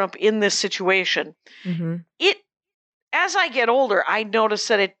the grown up in this situation. As I get older, I notice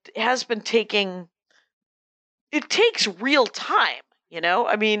that it has been it takes real time,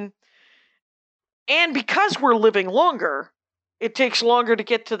 I mean, and because we're living longer, it takes longer to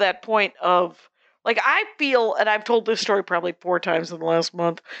get to that point of, like, I feel, and I've told this story probably 4 times in the last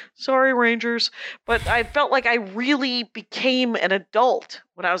month. Sorry, Rangers. But I felt like I really became an adult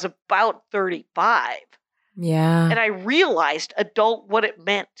when I was about 35. Yeah. And I realized adult what it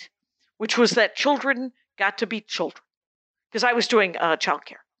meant, which was that children got to be children. Because I was doing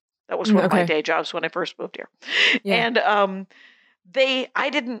childcare. That was one of my day jobs when I first moved here. Yeah. And I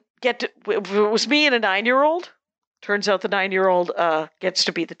didn't get to, it was me and a 9-year-old. Turns out the 9-year-old gets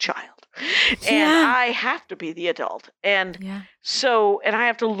to be the child. And I have to be the adult. And and I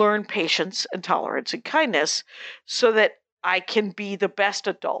have to learn patience and tolerance and kindness so that I can be the best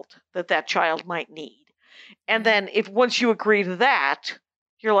adult that child might need. And then once you agree to that,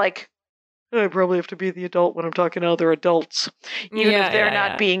 you're like, I probably have to be the adult when I'm talking to other adults, even if they're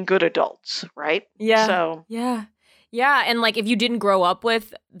not being good adults, right? Yeah. So Yeah, and like if you didn't grow up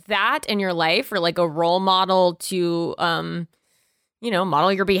with that in your life or like a role model to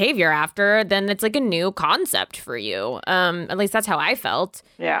model your behavior after, then it's like a new concept for you. At least that's how I felt.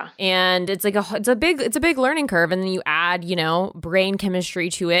 Yeah. And it's like it's a big learning curve, and then you add, brain chemistry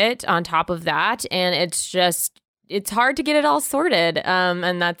to it on top of that, and it's hard to get it all sorted.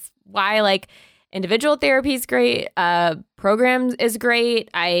 And that's why like individual therapy is great, programs is great.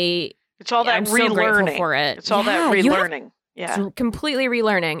 It's all that I'm relearning. So grateful for it. It's all that relearning. It's completely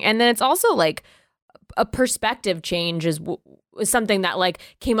relearning. And then it's also like a perspective change is something that like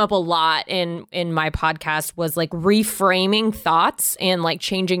came up a lot in my podcast, was like reframing thoughts and like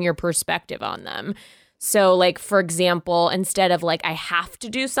changing your perspective on them. So like, for example, instead of like, I have to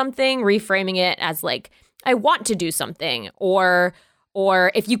do something, reframing it as like, I want to do something, or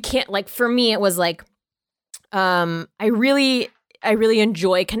if you can't, like for me, it was like, I really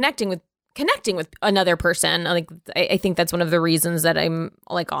enjoy connecting with another person. Like I think that's one of the reasons that I'm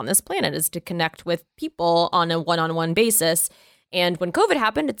like on this planet, is to connect with people on a one-on-one basis. And when COVID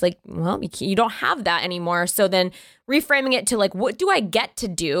happened, it's like, well, you don't have that anymore. So then reframing it to like, what do I get to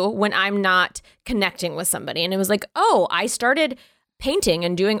do when I'm not connecting with somebody? And it was like, oh, I started painting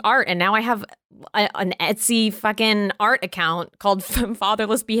and doing art, and now I have an Etsy fucking art account called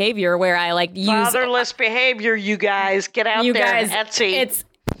Fatherless Behavior, where I like use Fatherless Behavior. You guys get out there, guys, Etsy.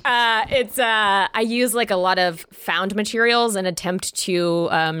 I use like a lot of found materials and attempt to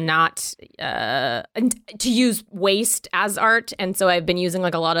to use waste as art. And so I've been using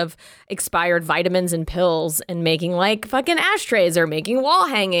like a lot of expired vitamins and pills and making like fucking ashtrays or making wall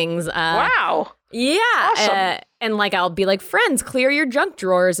hangings. Wow. Yeah. Awesome. And like, I'll be like, friends, clear your junk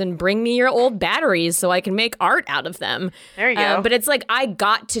drawers and bring me your old batteries so I can make art out of them. There you go. But it's like, I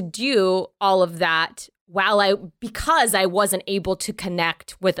got to do all of that because I wasn't able to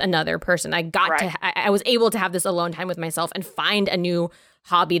connect with another person. I was able to have this alone time with myself and find a new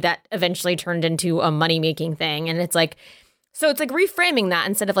hobby that eventually turned into a money-making thing. And it's like, so it's like reframing that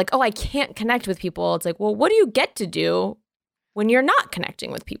instead of like, oh, I can't connect with people. It's like, well, what do you get to do when you're not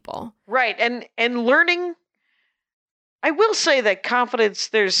connecting with people? Right. And learning, I will say that confidence,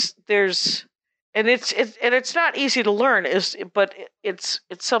 there's and it's not easy to learn, but it's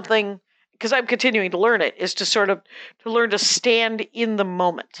something, because I'm continuing to learn it, is to learn to stand in the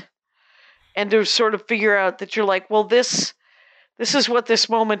moment and to sort of figure out that you're like, well, this is what this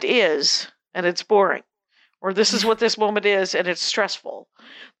moment is, and it's boring. Or this is what this moment is, and it's stressful.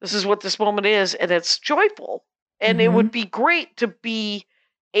 This is what this moment is, and it's joyful. And it would be great to be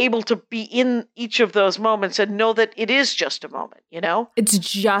able to be in each of those moments and know that it is just a moment, you know? It's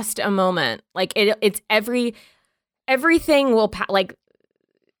just a moment. Like it's everything will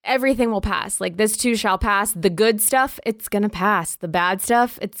everything will pass. Like this too shall pass. The good stuff, it's going to pass. The bad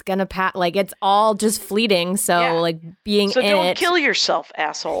stuff, it's going to pass. Like it's all just fleeting. So like being in it. So don't kill yourself,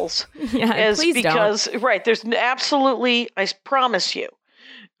 assholes. Yeah, please don't. Right, there's absolutely, I promise you,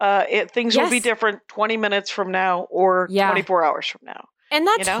 things will be different 20 minutes from now or 24 hours from now. And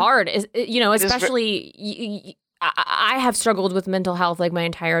that's hard, especially I have struggled with mental health like my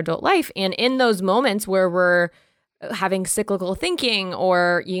entire adult life. And in those moments where we're having cyclical thinking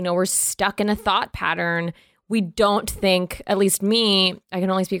or, we're stuck in a thought pattern, we don't think, at least me, I can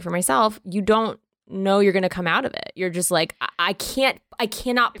only speak for myself, you don't know you're going to come out of it. You're just like, I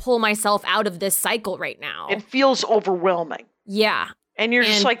cannot pull myself out of this cycle right now. It feels overwhelming. Yeah. And you're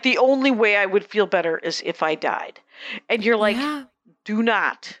just like, the only way I would feel better is if I died. And you're like, do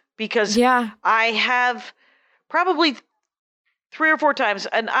not. Because I have probably 3 or 4 times,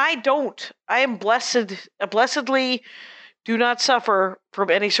 and I am blessedly do not suffer from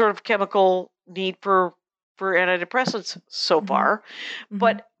any sort of chemical need for antidepressants so far.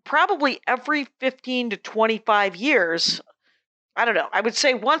 But probably every 15 to 25 years, I don't know, I would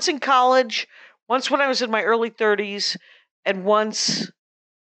say once in college, once when I was in my early 30s, and once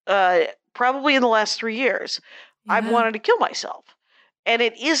probably in the last 3 years, I've wanted to kill myself. And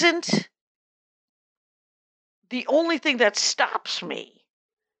it isn't the only thing that stops me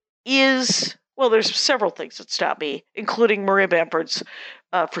is, well, there's several things that stop me, including Maria Bamford's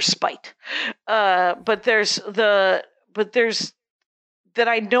for spite. But there's that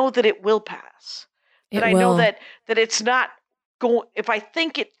I know that it will pass. I know that it's not going, if I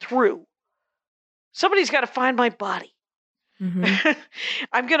think it through, somebody's got to find my body.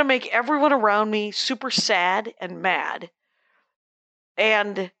 I'm going to make everyone around me super sad and mad.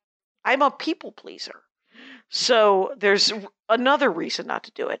 And I'm a people pleaser. So there's another reason not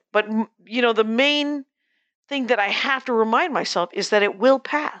to do it. But, the main thing that I have to remind myself is that it will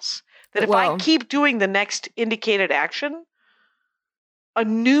pass. That if I keep doing the next indicated action, a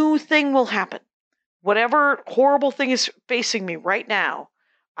new thing will happen. Whatever horrible thing is facing me right now,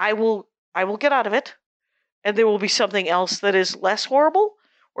 I will get out of it. And there will be something else that is less horrible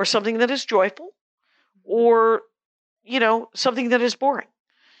or something that is joyful or, something that is boring.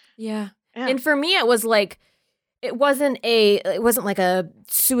 Yeah. And for me, it was like, it wasn't like a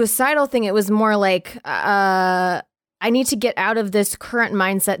suicidal thing. It was more like, I need to get out of this current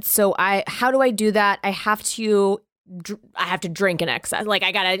mindset. So how do I do that? I have to drink in excess. Like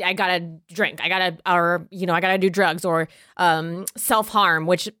I gotta drink. I gotta do drugs or self-harm,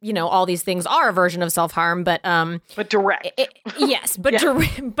 which, all these things are a version of self-harm, but direct.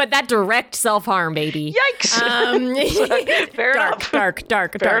 But that direct self-harm, baby. Yikes. Fair enough.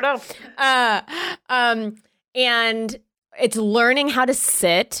 Dark. Fair enough. And it's learning how to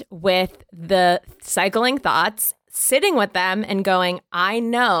sit with the cycling thoughts, sitting with them and going, I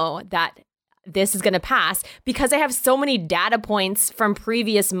know that this is going to pass because I have so many data points from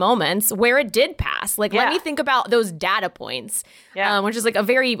previous moments where it did pass. Like, let me think about those data points, which is like a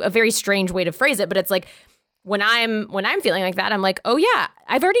very strange way to phrase it. But it's like when I'm feeling like that, I'm like, oh yeah,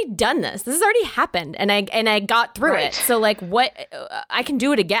 I've already done this. This has already happened, and I got through it. So like, what I can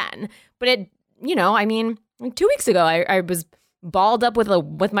do it again. But it, like 2 weeks ago, I was balled up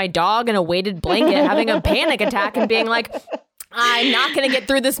with my dog in a weighted blanket, having a panic attack, and being like, I'm not going to get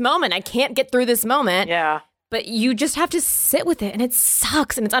through this moment. I can't get through this moment. Yeah. But you just have to sit with it, and it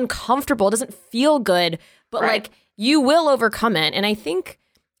sucks, and it's uncomfortable. It doesn't feel good, but like you will overcome it. And I think,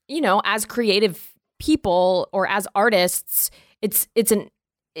 as creative people or as artists, it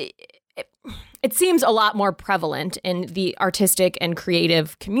seems a lot more prevalent in the artistic and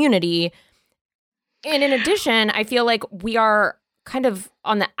creative community. And in addition, I feel like we are kind of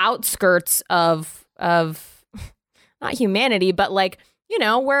on the outskirts of not humanity, but like,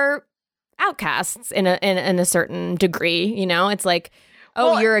 we're outcasts in a certain degree. It's like,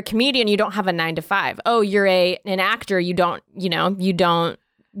 you're a comedian, you don't have a 9 to 5. Oh, you're an actor, you don't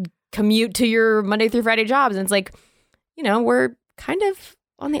commute to your Monday through Friday jobs. And it's like, we're kind of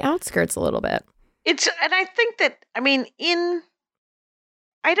on the outskirts a little bit. And I think that,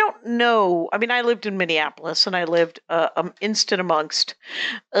 I don't know. I lived in Minneapolis, and I lived instant amongst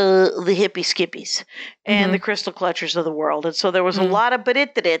the hippie skippies and the crystal clutchers of the world. And so there was a lot of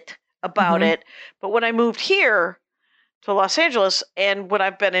it about it. But when I moved here to Los Angeles, and when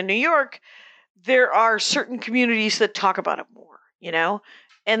I've been in New York, there are certain communities that talk about it more,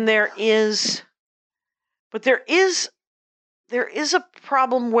 And there is a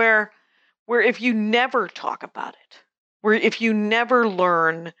problem where where if you never talk about it, where if you never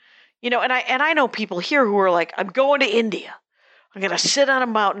learn, and I know people here who are like, I'm going to India. I'm going to sit on a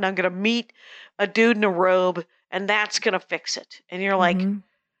mountain. I'm going to meet a dude in a robe, and that's going to fix it. And you're like,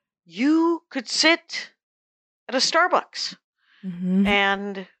 you could sit at a Starbucks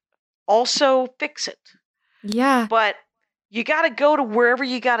and also fix it. Yeah. But you got to go to wherever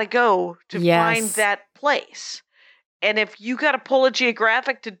you got to go to find that place. And if you got to pull a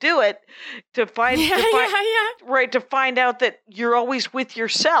geographic to do it, to find out that you're always with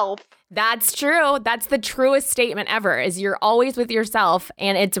yourself. That's true. That's the truest statement ever, is you're always with yourself.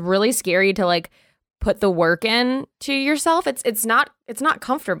 And it's really scary to like put the work in to yourself. It's not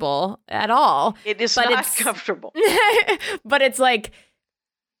comfortable at all. It is not comfortable. But it's like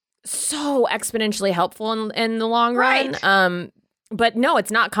so exponentially helpful in the long run. Right. But no,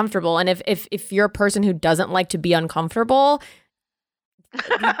 it's not comfortable. And if you're a person who doesn't like to be uncomfortable,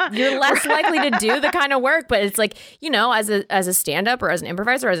 you're less likely to do the kind of work. But it's like, as a stand-up or as an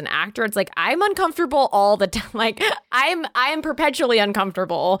improviser or as an actor, it's like I'm uncomfortable all the time. Like I'm perpetually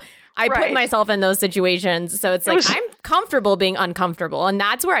uncomfortable. I put myself in those situations. So it's like I'm comfortable being uncomfortable. And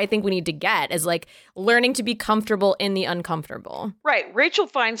that's where I think we need to get, is like learning to be comfortable in the uncomfortable. Right. Rachel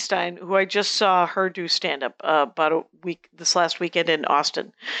Feinstein, who I just saw her do stand-up about this last weekend in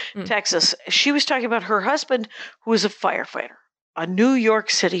Austin, Texas. She was talking about her husband, who is a firefighter, a New York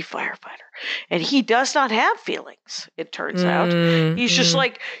City firefighter. And he does not have feelings, it turns out. He's just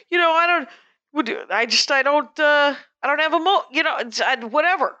like, I don't have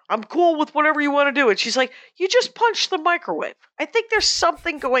whatever. I'm cool with whatever you want to do. And she's like, you just punched the microwave. I think there's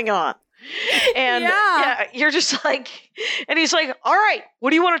something going on. And you're just like, and he's like, all right, what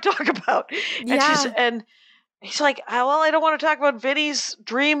do you want to talk about? And he's like, well, I don't want to talk about Vinny's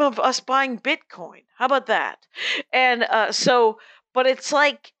dream of us buying Bitcoin. How about that? And but it's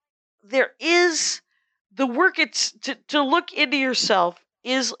like, there is the work. It's to look into yourself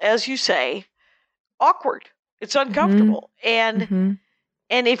is, as you say, awkward. It's uncomfortable. And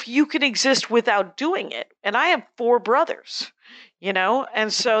if you can exist without doing it, and I have 4 brothers,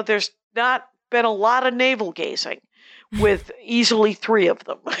 and so there's not been a lot of navel gazing with easily 3 of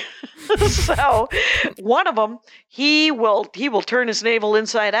them. So one of them, he will turn his navel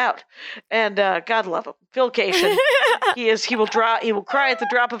inside out, and God love him, Phil Cation. He will cry at the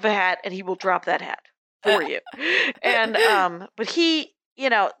drop of a hat, and he will drop that hat for you. And but he,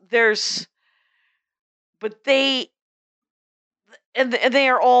 but they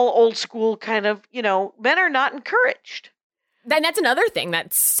are all old school kind of, men are not encouraged. Then that's another thing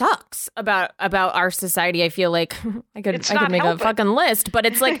that sucks about our society. I feel like I could make a fucking list, but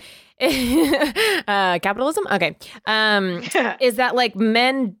it's like capitalism. Okay, is that like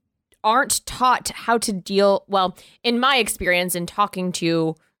men aren't taught how to deal? Well, in my experience in talking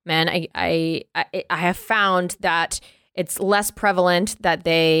to men, I have found that it's less prevalent that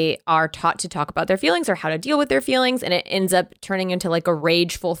they are taught to talk about their feelings or how to deal with their feelings, and it ends up turning into like a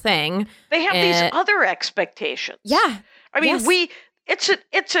rageful thing. They have these other expectations. Yeah. I mean, it's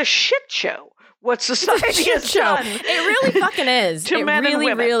a shit show what society has done. It really fucking is. To men and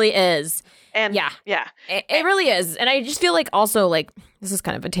women. It really is. And it really is. And I just feel like also like this is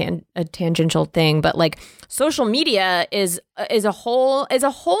kind of a tangential thing, but like social media is a whole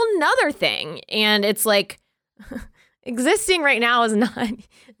nother thing, and it's like existing right now is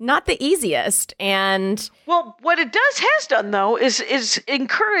not the easiest. And well, what it has done though is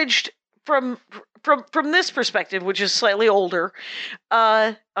encouraged from this perspective, which is slightly older,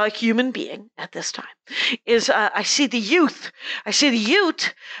 a human being at this time, is I see the youth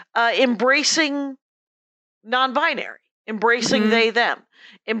embracing non-binary, embracing they, them,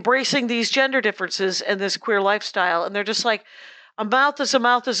 embracing these gender differences and this queer lifestyle. And they're just like, a mouth is a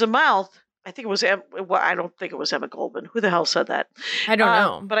mouth is a mouth. I think it was I don't think it was Emma Goldman. Who the hell said that? I don't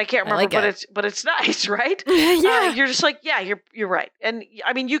know, but I can't remember. But it's nice, right? You're just like, you're right. And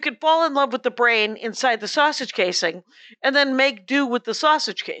I mean, you could fall in love with the brain inside the sausage casing, and then make do with the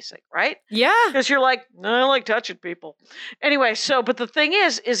sausage casing, right? Yeah, because you're like, no, I like touching people. Anyway, but the thing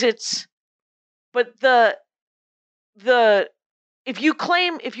is the if you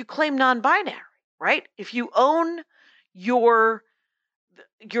claim non-binary, right? If you own your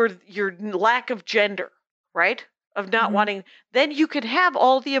lack of gender, right? Of not wanting, then you can have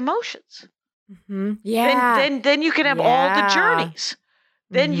all the emotions. Yeah. Then you can have all the journeys.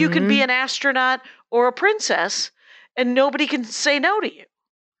 Then you can be an astronaut or a princess, and nobody can say no to you.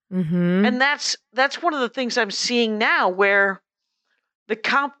 And that's one of the things I'm seeing now, where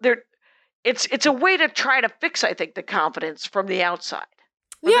it's a way to try to fix, I think, the confidence from the outside.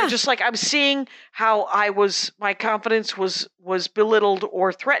 But they're just like, I'm seeing how my confidence was belittled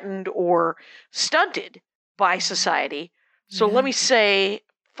or threatened or stunted by society. So let me say,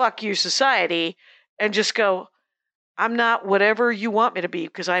 fuck you, society, and just go, I'm not whatever you want me to be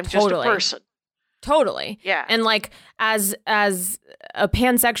because I'm just a person. Totally. Yeah. And like as a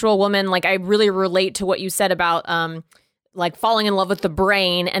pansexual woman, like I really relate to what you said about like falling in love with the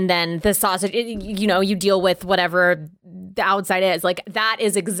brain and then the sausage, you deal with whatever the outside is. Like that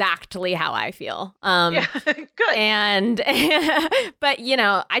is exactly how I feel. Yeah, good. And but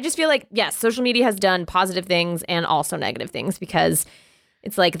I just feel like yes, social media has done positive things and also negative things because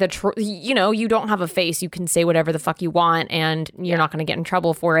it's like you don't have a face. You can say whatever the fuck you want and you're not going to get in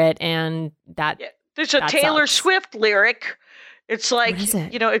trouble for it. And that there's a Taylor Swift lyric. It's like,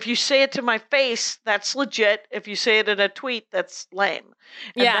 if you say it to my face, that's legit. If you say it in a tweet, that's lame.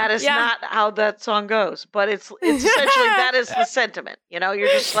 And that is not how that song goes. But it's essentially that is the sentiment. You're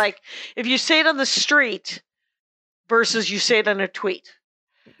just like, if you say it on the street versus you say it in a tweet.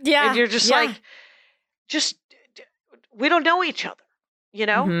 Yeah. And you're just like, we don't know each other.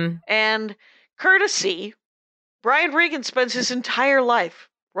 Mm-hmm. And courtesy, Brian Regan spends his entire life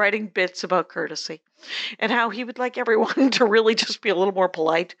writing bits about courtesy and how he would like everyone to really just be a little more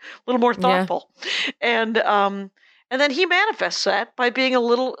polite, a little more thoughtful. And then he manifests that by being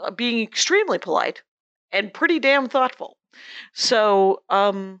being extremely polite and pretty damn thoughtful. So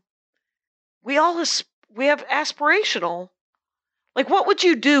we have aspirational. Like, what would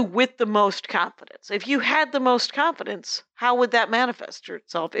you do with the most confidence? If you had the most confidence, how would that manifest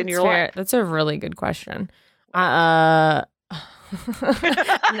itself in your life? That's a really good question. I've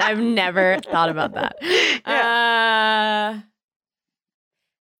never thought about that. Yeah.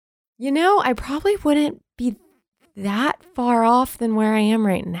 I probably wouldn't be that far off than where I am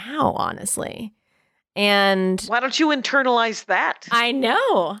right now, honestly. And why don't you internalize that? I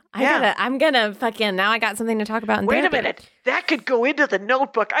know. I'm gonna fucking now I got something to talk about in Wait therapy. a minute. That could go into the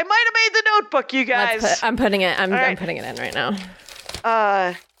notebook. I might have made the notebook, you guys. I'm putting it I'm putting it in right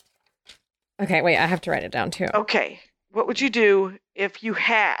now. Okay, wait, I have to write it down too. Okay. What would you do if you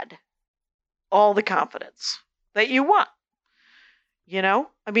had all the confidence that you want?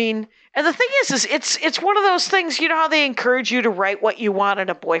 I mean, and the thing is it's one of those things, how they encourage you to write what you want in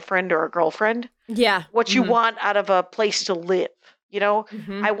a boyfriend or a girlfriend? Yeah. What you want out of a place to live.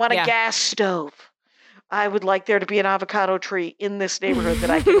 I want a gas stove. I would like there to be an avocado tree in this neighborhood that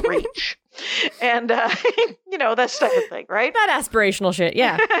I can reach. And, that type of thing, right? That aspirational shit,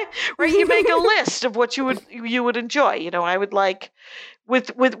 yeah. Right, you make a list of what you would enjoy. I would like,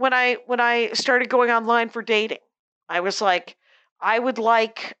 with when I started going online for dating, I was like, I would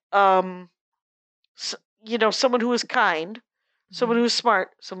like, someone who is kind, someone who is smart,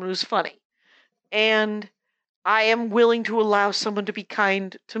 someone who's funny. And I am willing to allow someone to be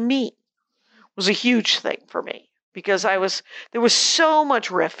kind to me. Was a huge thing for me because there was so much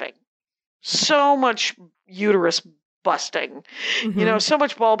riffing, so much uterus busting, so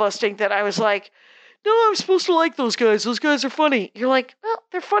much ball busting that I was like, no, I'm supposed to like those guys. Those guys are funny. You're like, well,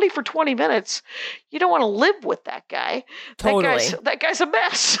 they're funny for 20 minutes. You don't want to live with that guy. Totally. That guy's a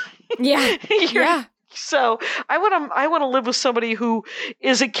mess. Yeah. Yeah. So I want to live with somebody who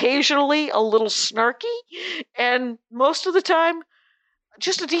is occasionally a little snarky and most of the time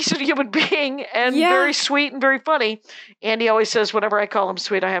just a decent human being and very sweet and very funny. Andy always says whenever I call him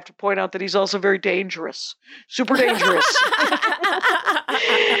sweet, I have to point out that he's also very dangerous. Super dangerous.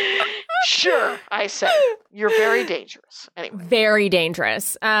 Sure, I say. You're very dangerous. Anyway. Very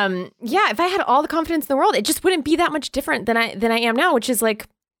dangerous. If I had all the confidence in the world, it just wouldn't be that much different than I am now, which is like,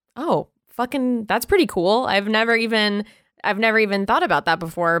 oh, fucking that's pretty cool. I've never even thought about that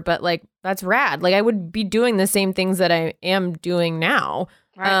before, but like that's rad. Like I would be doing the same things that I am doing now.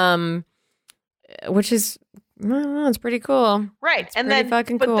 Right. Which is it's pretty cool. Right. It's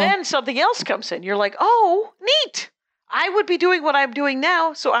fucking cool. But then something else comes in. You're like, "Oh, neat. I would be doing what I'm doing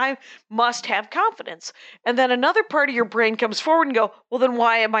now, so I must have confidence." And then another part of your brain comes forward and go, "Well, then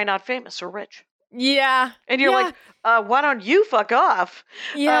why am I not famous or rich?" Yeah. And you're like, why don't you fuck off?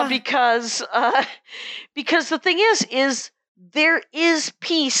 Yeah. Because the thing is there is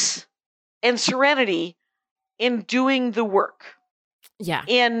peace and serenity in doing the work. Yeah.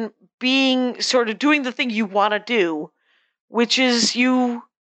 In being sort of doing the thing you want to do, which is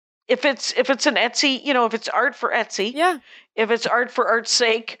if it's an Etsy, if it's art for Etsy. Yeah. If it's art for art's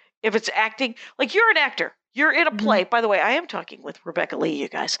sake, if it's acting, like you're an actor. You're in a play. By the way, I am talking with Rebecca Lee, you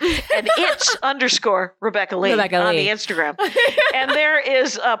guys. And it's _ Rebecca Lee on the Instagram. And there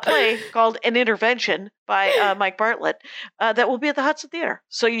is a play called An Intervention by Mike Bartlett that will be at the Hudson Theater.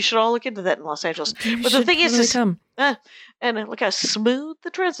 So you should all look into that in Los Angeles. But the thing is and look how smooth the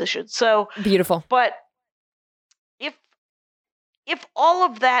transition. So beautiful. But if all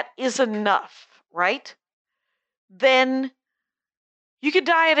of that is enough, right, then you could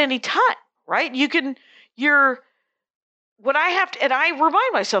die at any time, right? What I have to, and I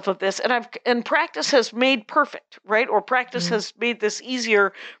remind myself of this, and practice has made perfect, right? Or practice has made this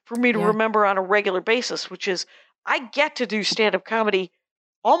easier for me to remember on a regular basis, which is I get to do stand-up comedy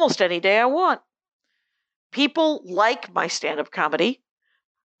almost any day I want. People like my stand-up comedy.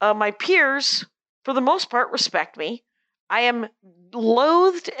 My peers, for the most part, respect me. I am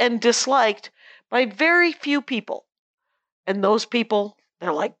loathed and disliked by very few people. And those people,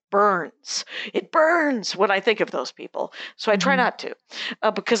 they're like burns. It burns when I think of those people. So I try not to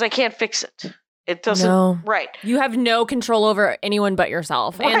because I can't fix it. It doesn't. Right. You have no control over anyone but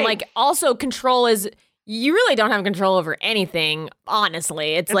yourself. Right. And like also control is, you really don't have control over anything,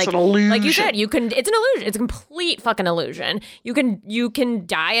 honestly. It's like, an illusion. Like you said, it's an illusion. It's a complete fucking illusion. You can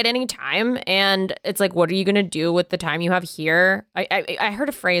die at any time. And it's like, what are you going to do with the time you have here? I heard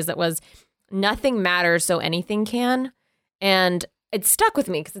a phrase that was, nothing matters, so anything can. And it stuck with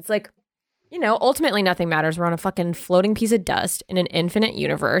me because it's like, ultimately nothing matters. We're on a fucking floating piece of dust in an infinite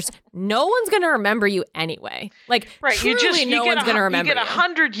universe. No one's going to remember you anyway. Like, right. Truly, no one's going to remember you. You get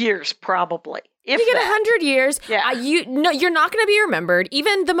 100 years, probably. You get 100 years. Yeah. You're not going to be remembered.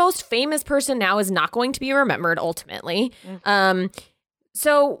 Even the most famous person now is not going to be remembered ultimately.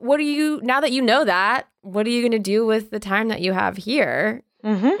 So now that you know that, what are you going to do with the time that you have here?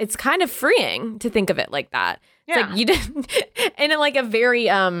 It's kind of freeing to think of it like that. It's like you didn't, in like a very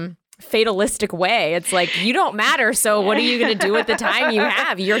fatalistic way. It's like, you don't matter, so what are you going to do with the time you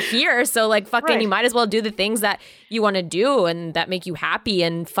have? You're here, so like fucking you might as well do the things that you want to do and that make you happy,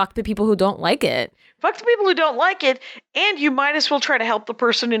 and fuck the people who don't like it. Fuck the people who don't like it, and you might as well try to help the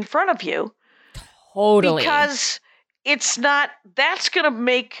person in front of you. Totally. Because that's going to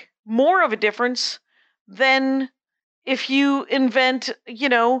make more of a difference than if you invent,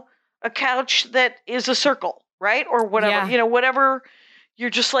 a couch that is a circle, right? Or whatever, whatever. You're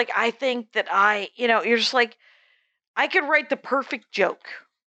just like, I think that you're just like, I could write the perfect joke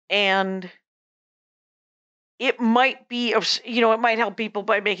and it might be, it might help people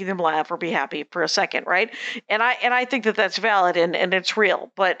by making them laugh or be happy for a second, right? And I think that that's valid and it's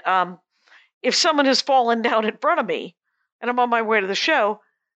real. But if someone has fallen down in front of me and I'm on my way to the show,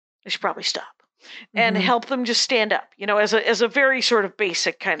 I should probably stop and help them just stand up, as a very sort of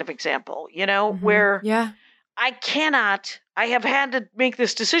basic kind of example, where I have had to make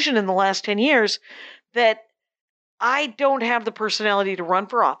this decision in the last 10 years that I don't have the personality to run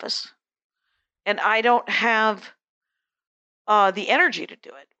for office and I don't have the energy to do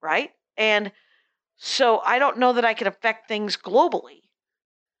it, right? And so I don't know that I can affect things globally,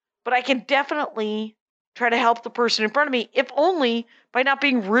 but I can definitely try to help the person in front of me, if only by not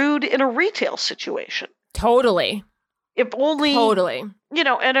being rude in a retail situation. Totally. If only... Totally.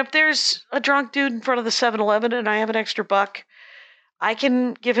 And if there's a drunk dude in front of the 7-Eleven and I have an extra $1, I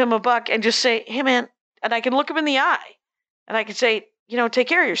can give him $1 and just say, hey, man, and I can look him in the eye and I can say, take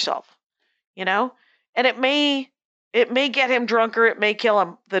care of yourself, and it may get him drunker. It may kill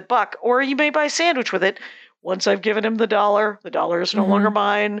him the $1, or you may buy a sandwich with it. Once I've given him the $1 is no longer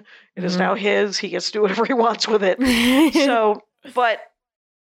mine. It is now his. He gets to do whatever he wants with it. So, but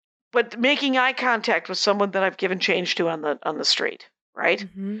making eye contact with someone that I've given change to on the street, right?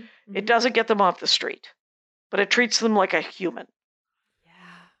 It doesn't get them off the street, but it treats them like a human.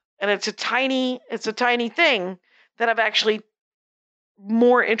 And it's a tiny thing that I'm actually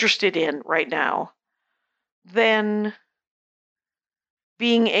more interested in right now than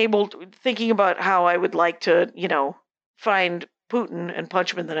thinking about how I would like to, find Putin and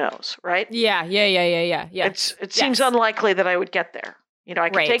punch him in the nose, right? Yeah. It seems unlikely that I would get there. I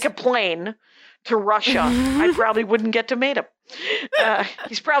could take a plane to Russia. I probably wouldn't get to meet him.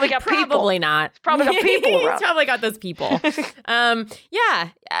 He's probably got people. Probably not. He's probably got people around. He's probably got those people.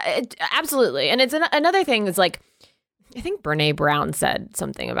 Absolutely. And it's another thing that's like, I think Brene Brown said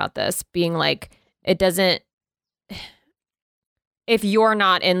something about this, being like, it doesn't, if you're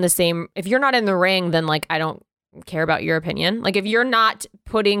not in the ring, then like, I don't care about your opinion. Like if you're not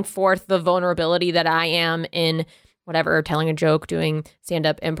putting forth the vulnerability that I am in whatever, telling a joke, doing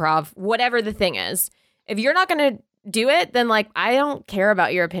stand-up, improv, whatever the thing is, if you're not going to do it, then like, I don't care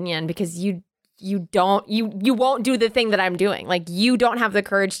about your opinion because you you won't do the thing that I'm doing. Like, you don't have the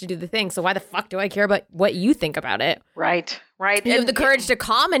courage to do the thing. So why the fuck do I care about what you think about it? Right. You have the courage to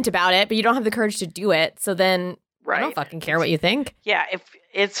comment about it, but you don't have the courage to do it. So then I don't fucking care what you think. Yeah. If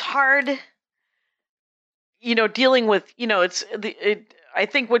it's hard, dealing with, I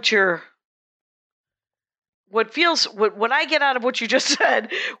think what I get out of what you just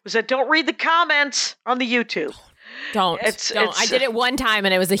said was that don't read the comments on the YouTube. Don't. I did it one time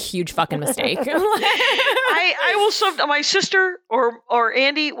and it was a huge fucking mistake. I will my sister or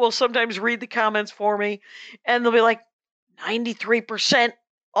Andy will sometimes read the comments for me, and they'll be like 93%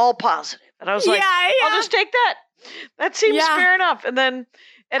 all positive, and I was like, I'll just take that. That seems fair enough. And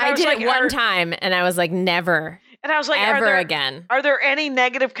I did it one time, and I was like, never. And I was like, ever again. Are there any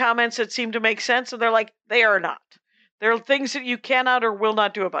negative comments that seem to make sense? And they're like, they are not. There are things that you cannot or will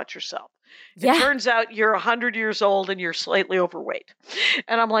not do about yourself. It turns out you're 100 years old and you're slightly overweight.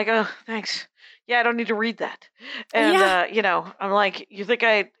 And I'm like, oh, thanks. Yeah, I don't need to read that. And, I'm like, you think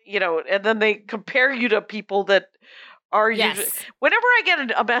and then they compare you to people that are whenever I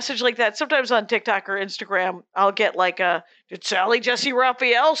get a message like that, sometimes on TikTok or Instagram, I'll get like did Sally Jesse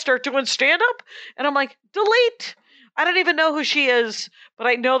Raphael start doing stand-up? And I'm like, delete. I don't even know who she is, but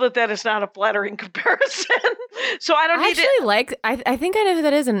I know that is not a flattering comparison. So I don't need to. I think I know who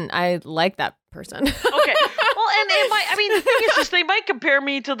that is, and I like that person. Okay. Well, and the thing is just they might compare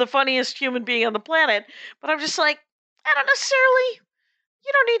me to the funniest human being on the planet, but I'm just like, I don't necessarily.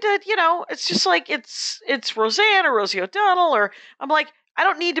 You don't need to, it's just like it's Roseanne or Rosie O'Donnell, or I'm like, I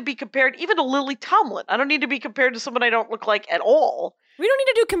don't need to be compared even to Lily Tomlin. I don't need to be compared to someone I don't look like at all. We don't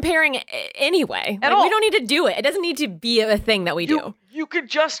need to do comparing anyway. At all. We don't need to do it. It doesn't need to be a thing that we do. You could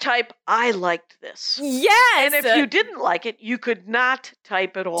just type, I liked this. Yes. And if you didn't like it, you could not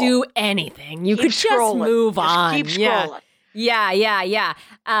type at all. Do anything. You could just move on. Keep scrolling. Yeah.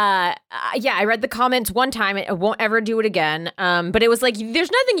 I read the comments one time. I won't ever do it again. But it was like,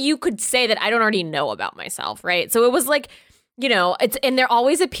 there's nothing you could say that I don't already know about myself, right? So it was like, and they're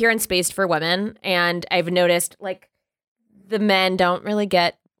always appearance-based for women. And I've noticed, like, the men don't really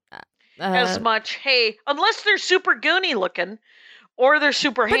get as much. Hey, unless they're super goony looking or they're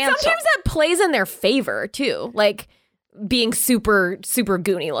super handsome. But sometimes that plays in their favor, too. Like, being super, super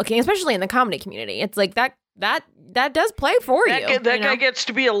goony looking, especially in the comedy community. It's like that does play for you. That guy gets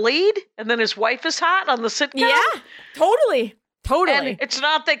to be a lead, and then his wife is hot on the sitcom. Yeah, totally. And it's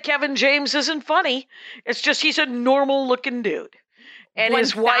not that Kevin James isn't funny. It's just he's a normal looking dude. And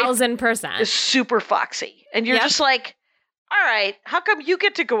his wife 1,000% is super foxy. And you're just like, all right, how come you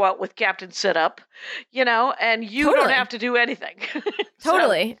get to go out with Captain Sit-Up, and you don't have to do anything?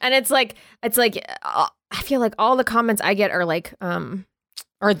 Totally. And it's like I feel like all the comments I get are like,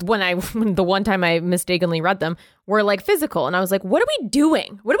 or when the one time I mistakenly read them were like physical. And I was like, what are we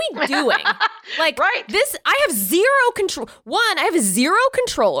doing? Like, right. This, I have zero control. I have zero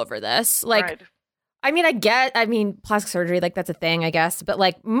control over this. Like, right. I mean, plastic surgery, like that's a thing, I guess. But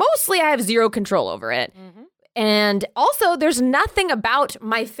like, mostly I have zero control over it. Mm-hmm. And also, there's nothing about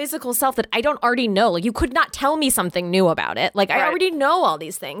my physical self that I don't already know. Like, you could not tell me something new about it. Like, I already know all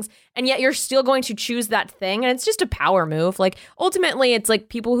these things. And yet you're still going to choose that thing. And it's just a power move. Like, ultimately, it's like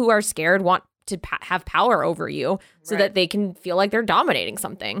people who are scared want to have power over you so that they can feel like they're dominating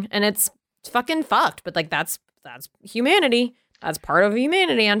something. And it's fucking fucked. But, like, that's humanity. That's part of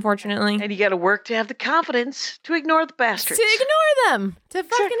humanity, unfortunately. And you got to work to have the confidence to ignore the bastards. To ignore them. To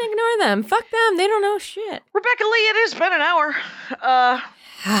fucking ignore them. Fuck them. They don't know shit. Rebecca Lee, it has been an hour.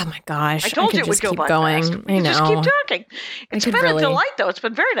 Oh my gosh. I told you it would go by going. Fast. I know. Just keep talking. It's been a delight, though. It's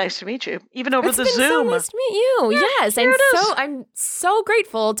been very nice to meet you, even over the Zoom. It's been so nice to meet you. Yeah, yes. I'm so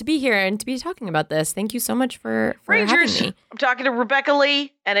grateful to be here and to be talking about this. Thank you so much for Rangers, having me. I'm talking to Rebecca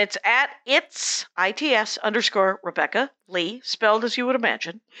Lee, and it's at its_Rebecca Lee, spelled as you would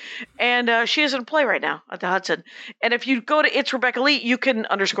imagine. And she is in a play right now at the Hudson. And if you go to It's Rebecca Lee, you can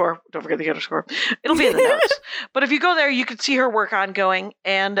 _, don't forget the underscore. It'll be in the notes. But if you go there, you can see her work ongoing.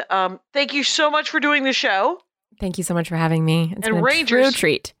 And thank you so much for doing the show. Thank you so much for having me. It's been a Rangers, true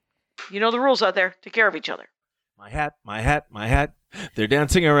treat. You know the rules out there. Take care of each other. My hat, my hat, my hat. They're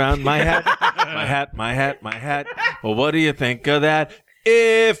dancing around my hat. My hat, my hat, my hat. Well, what do you think of that?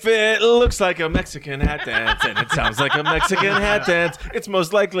 If it looks like a Mexican hat dance and it sounds like a Mexican hat dance, it's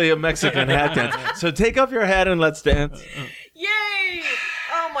most likely a Mexican hat dance. So take off your hat and let's dance. Yay!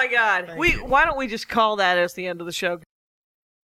 Oh my God. Why don't we just call that as the end of the show?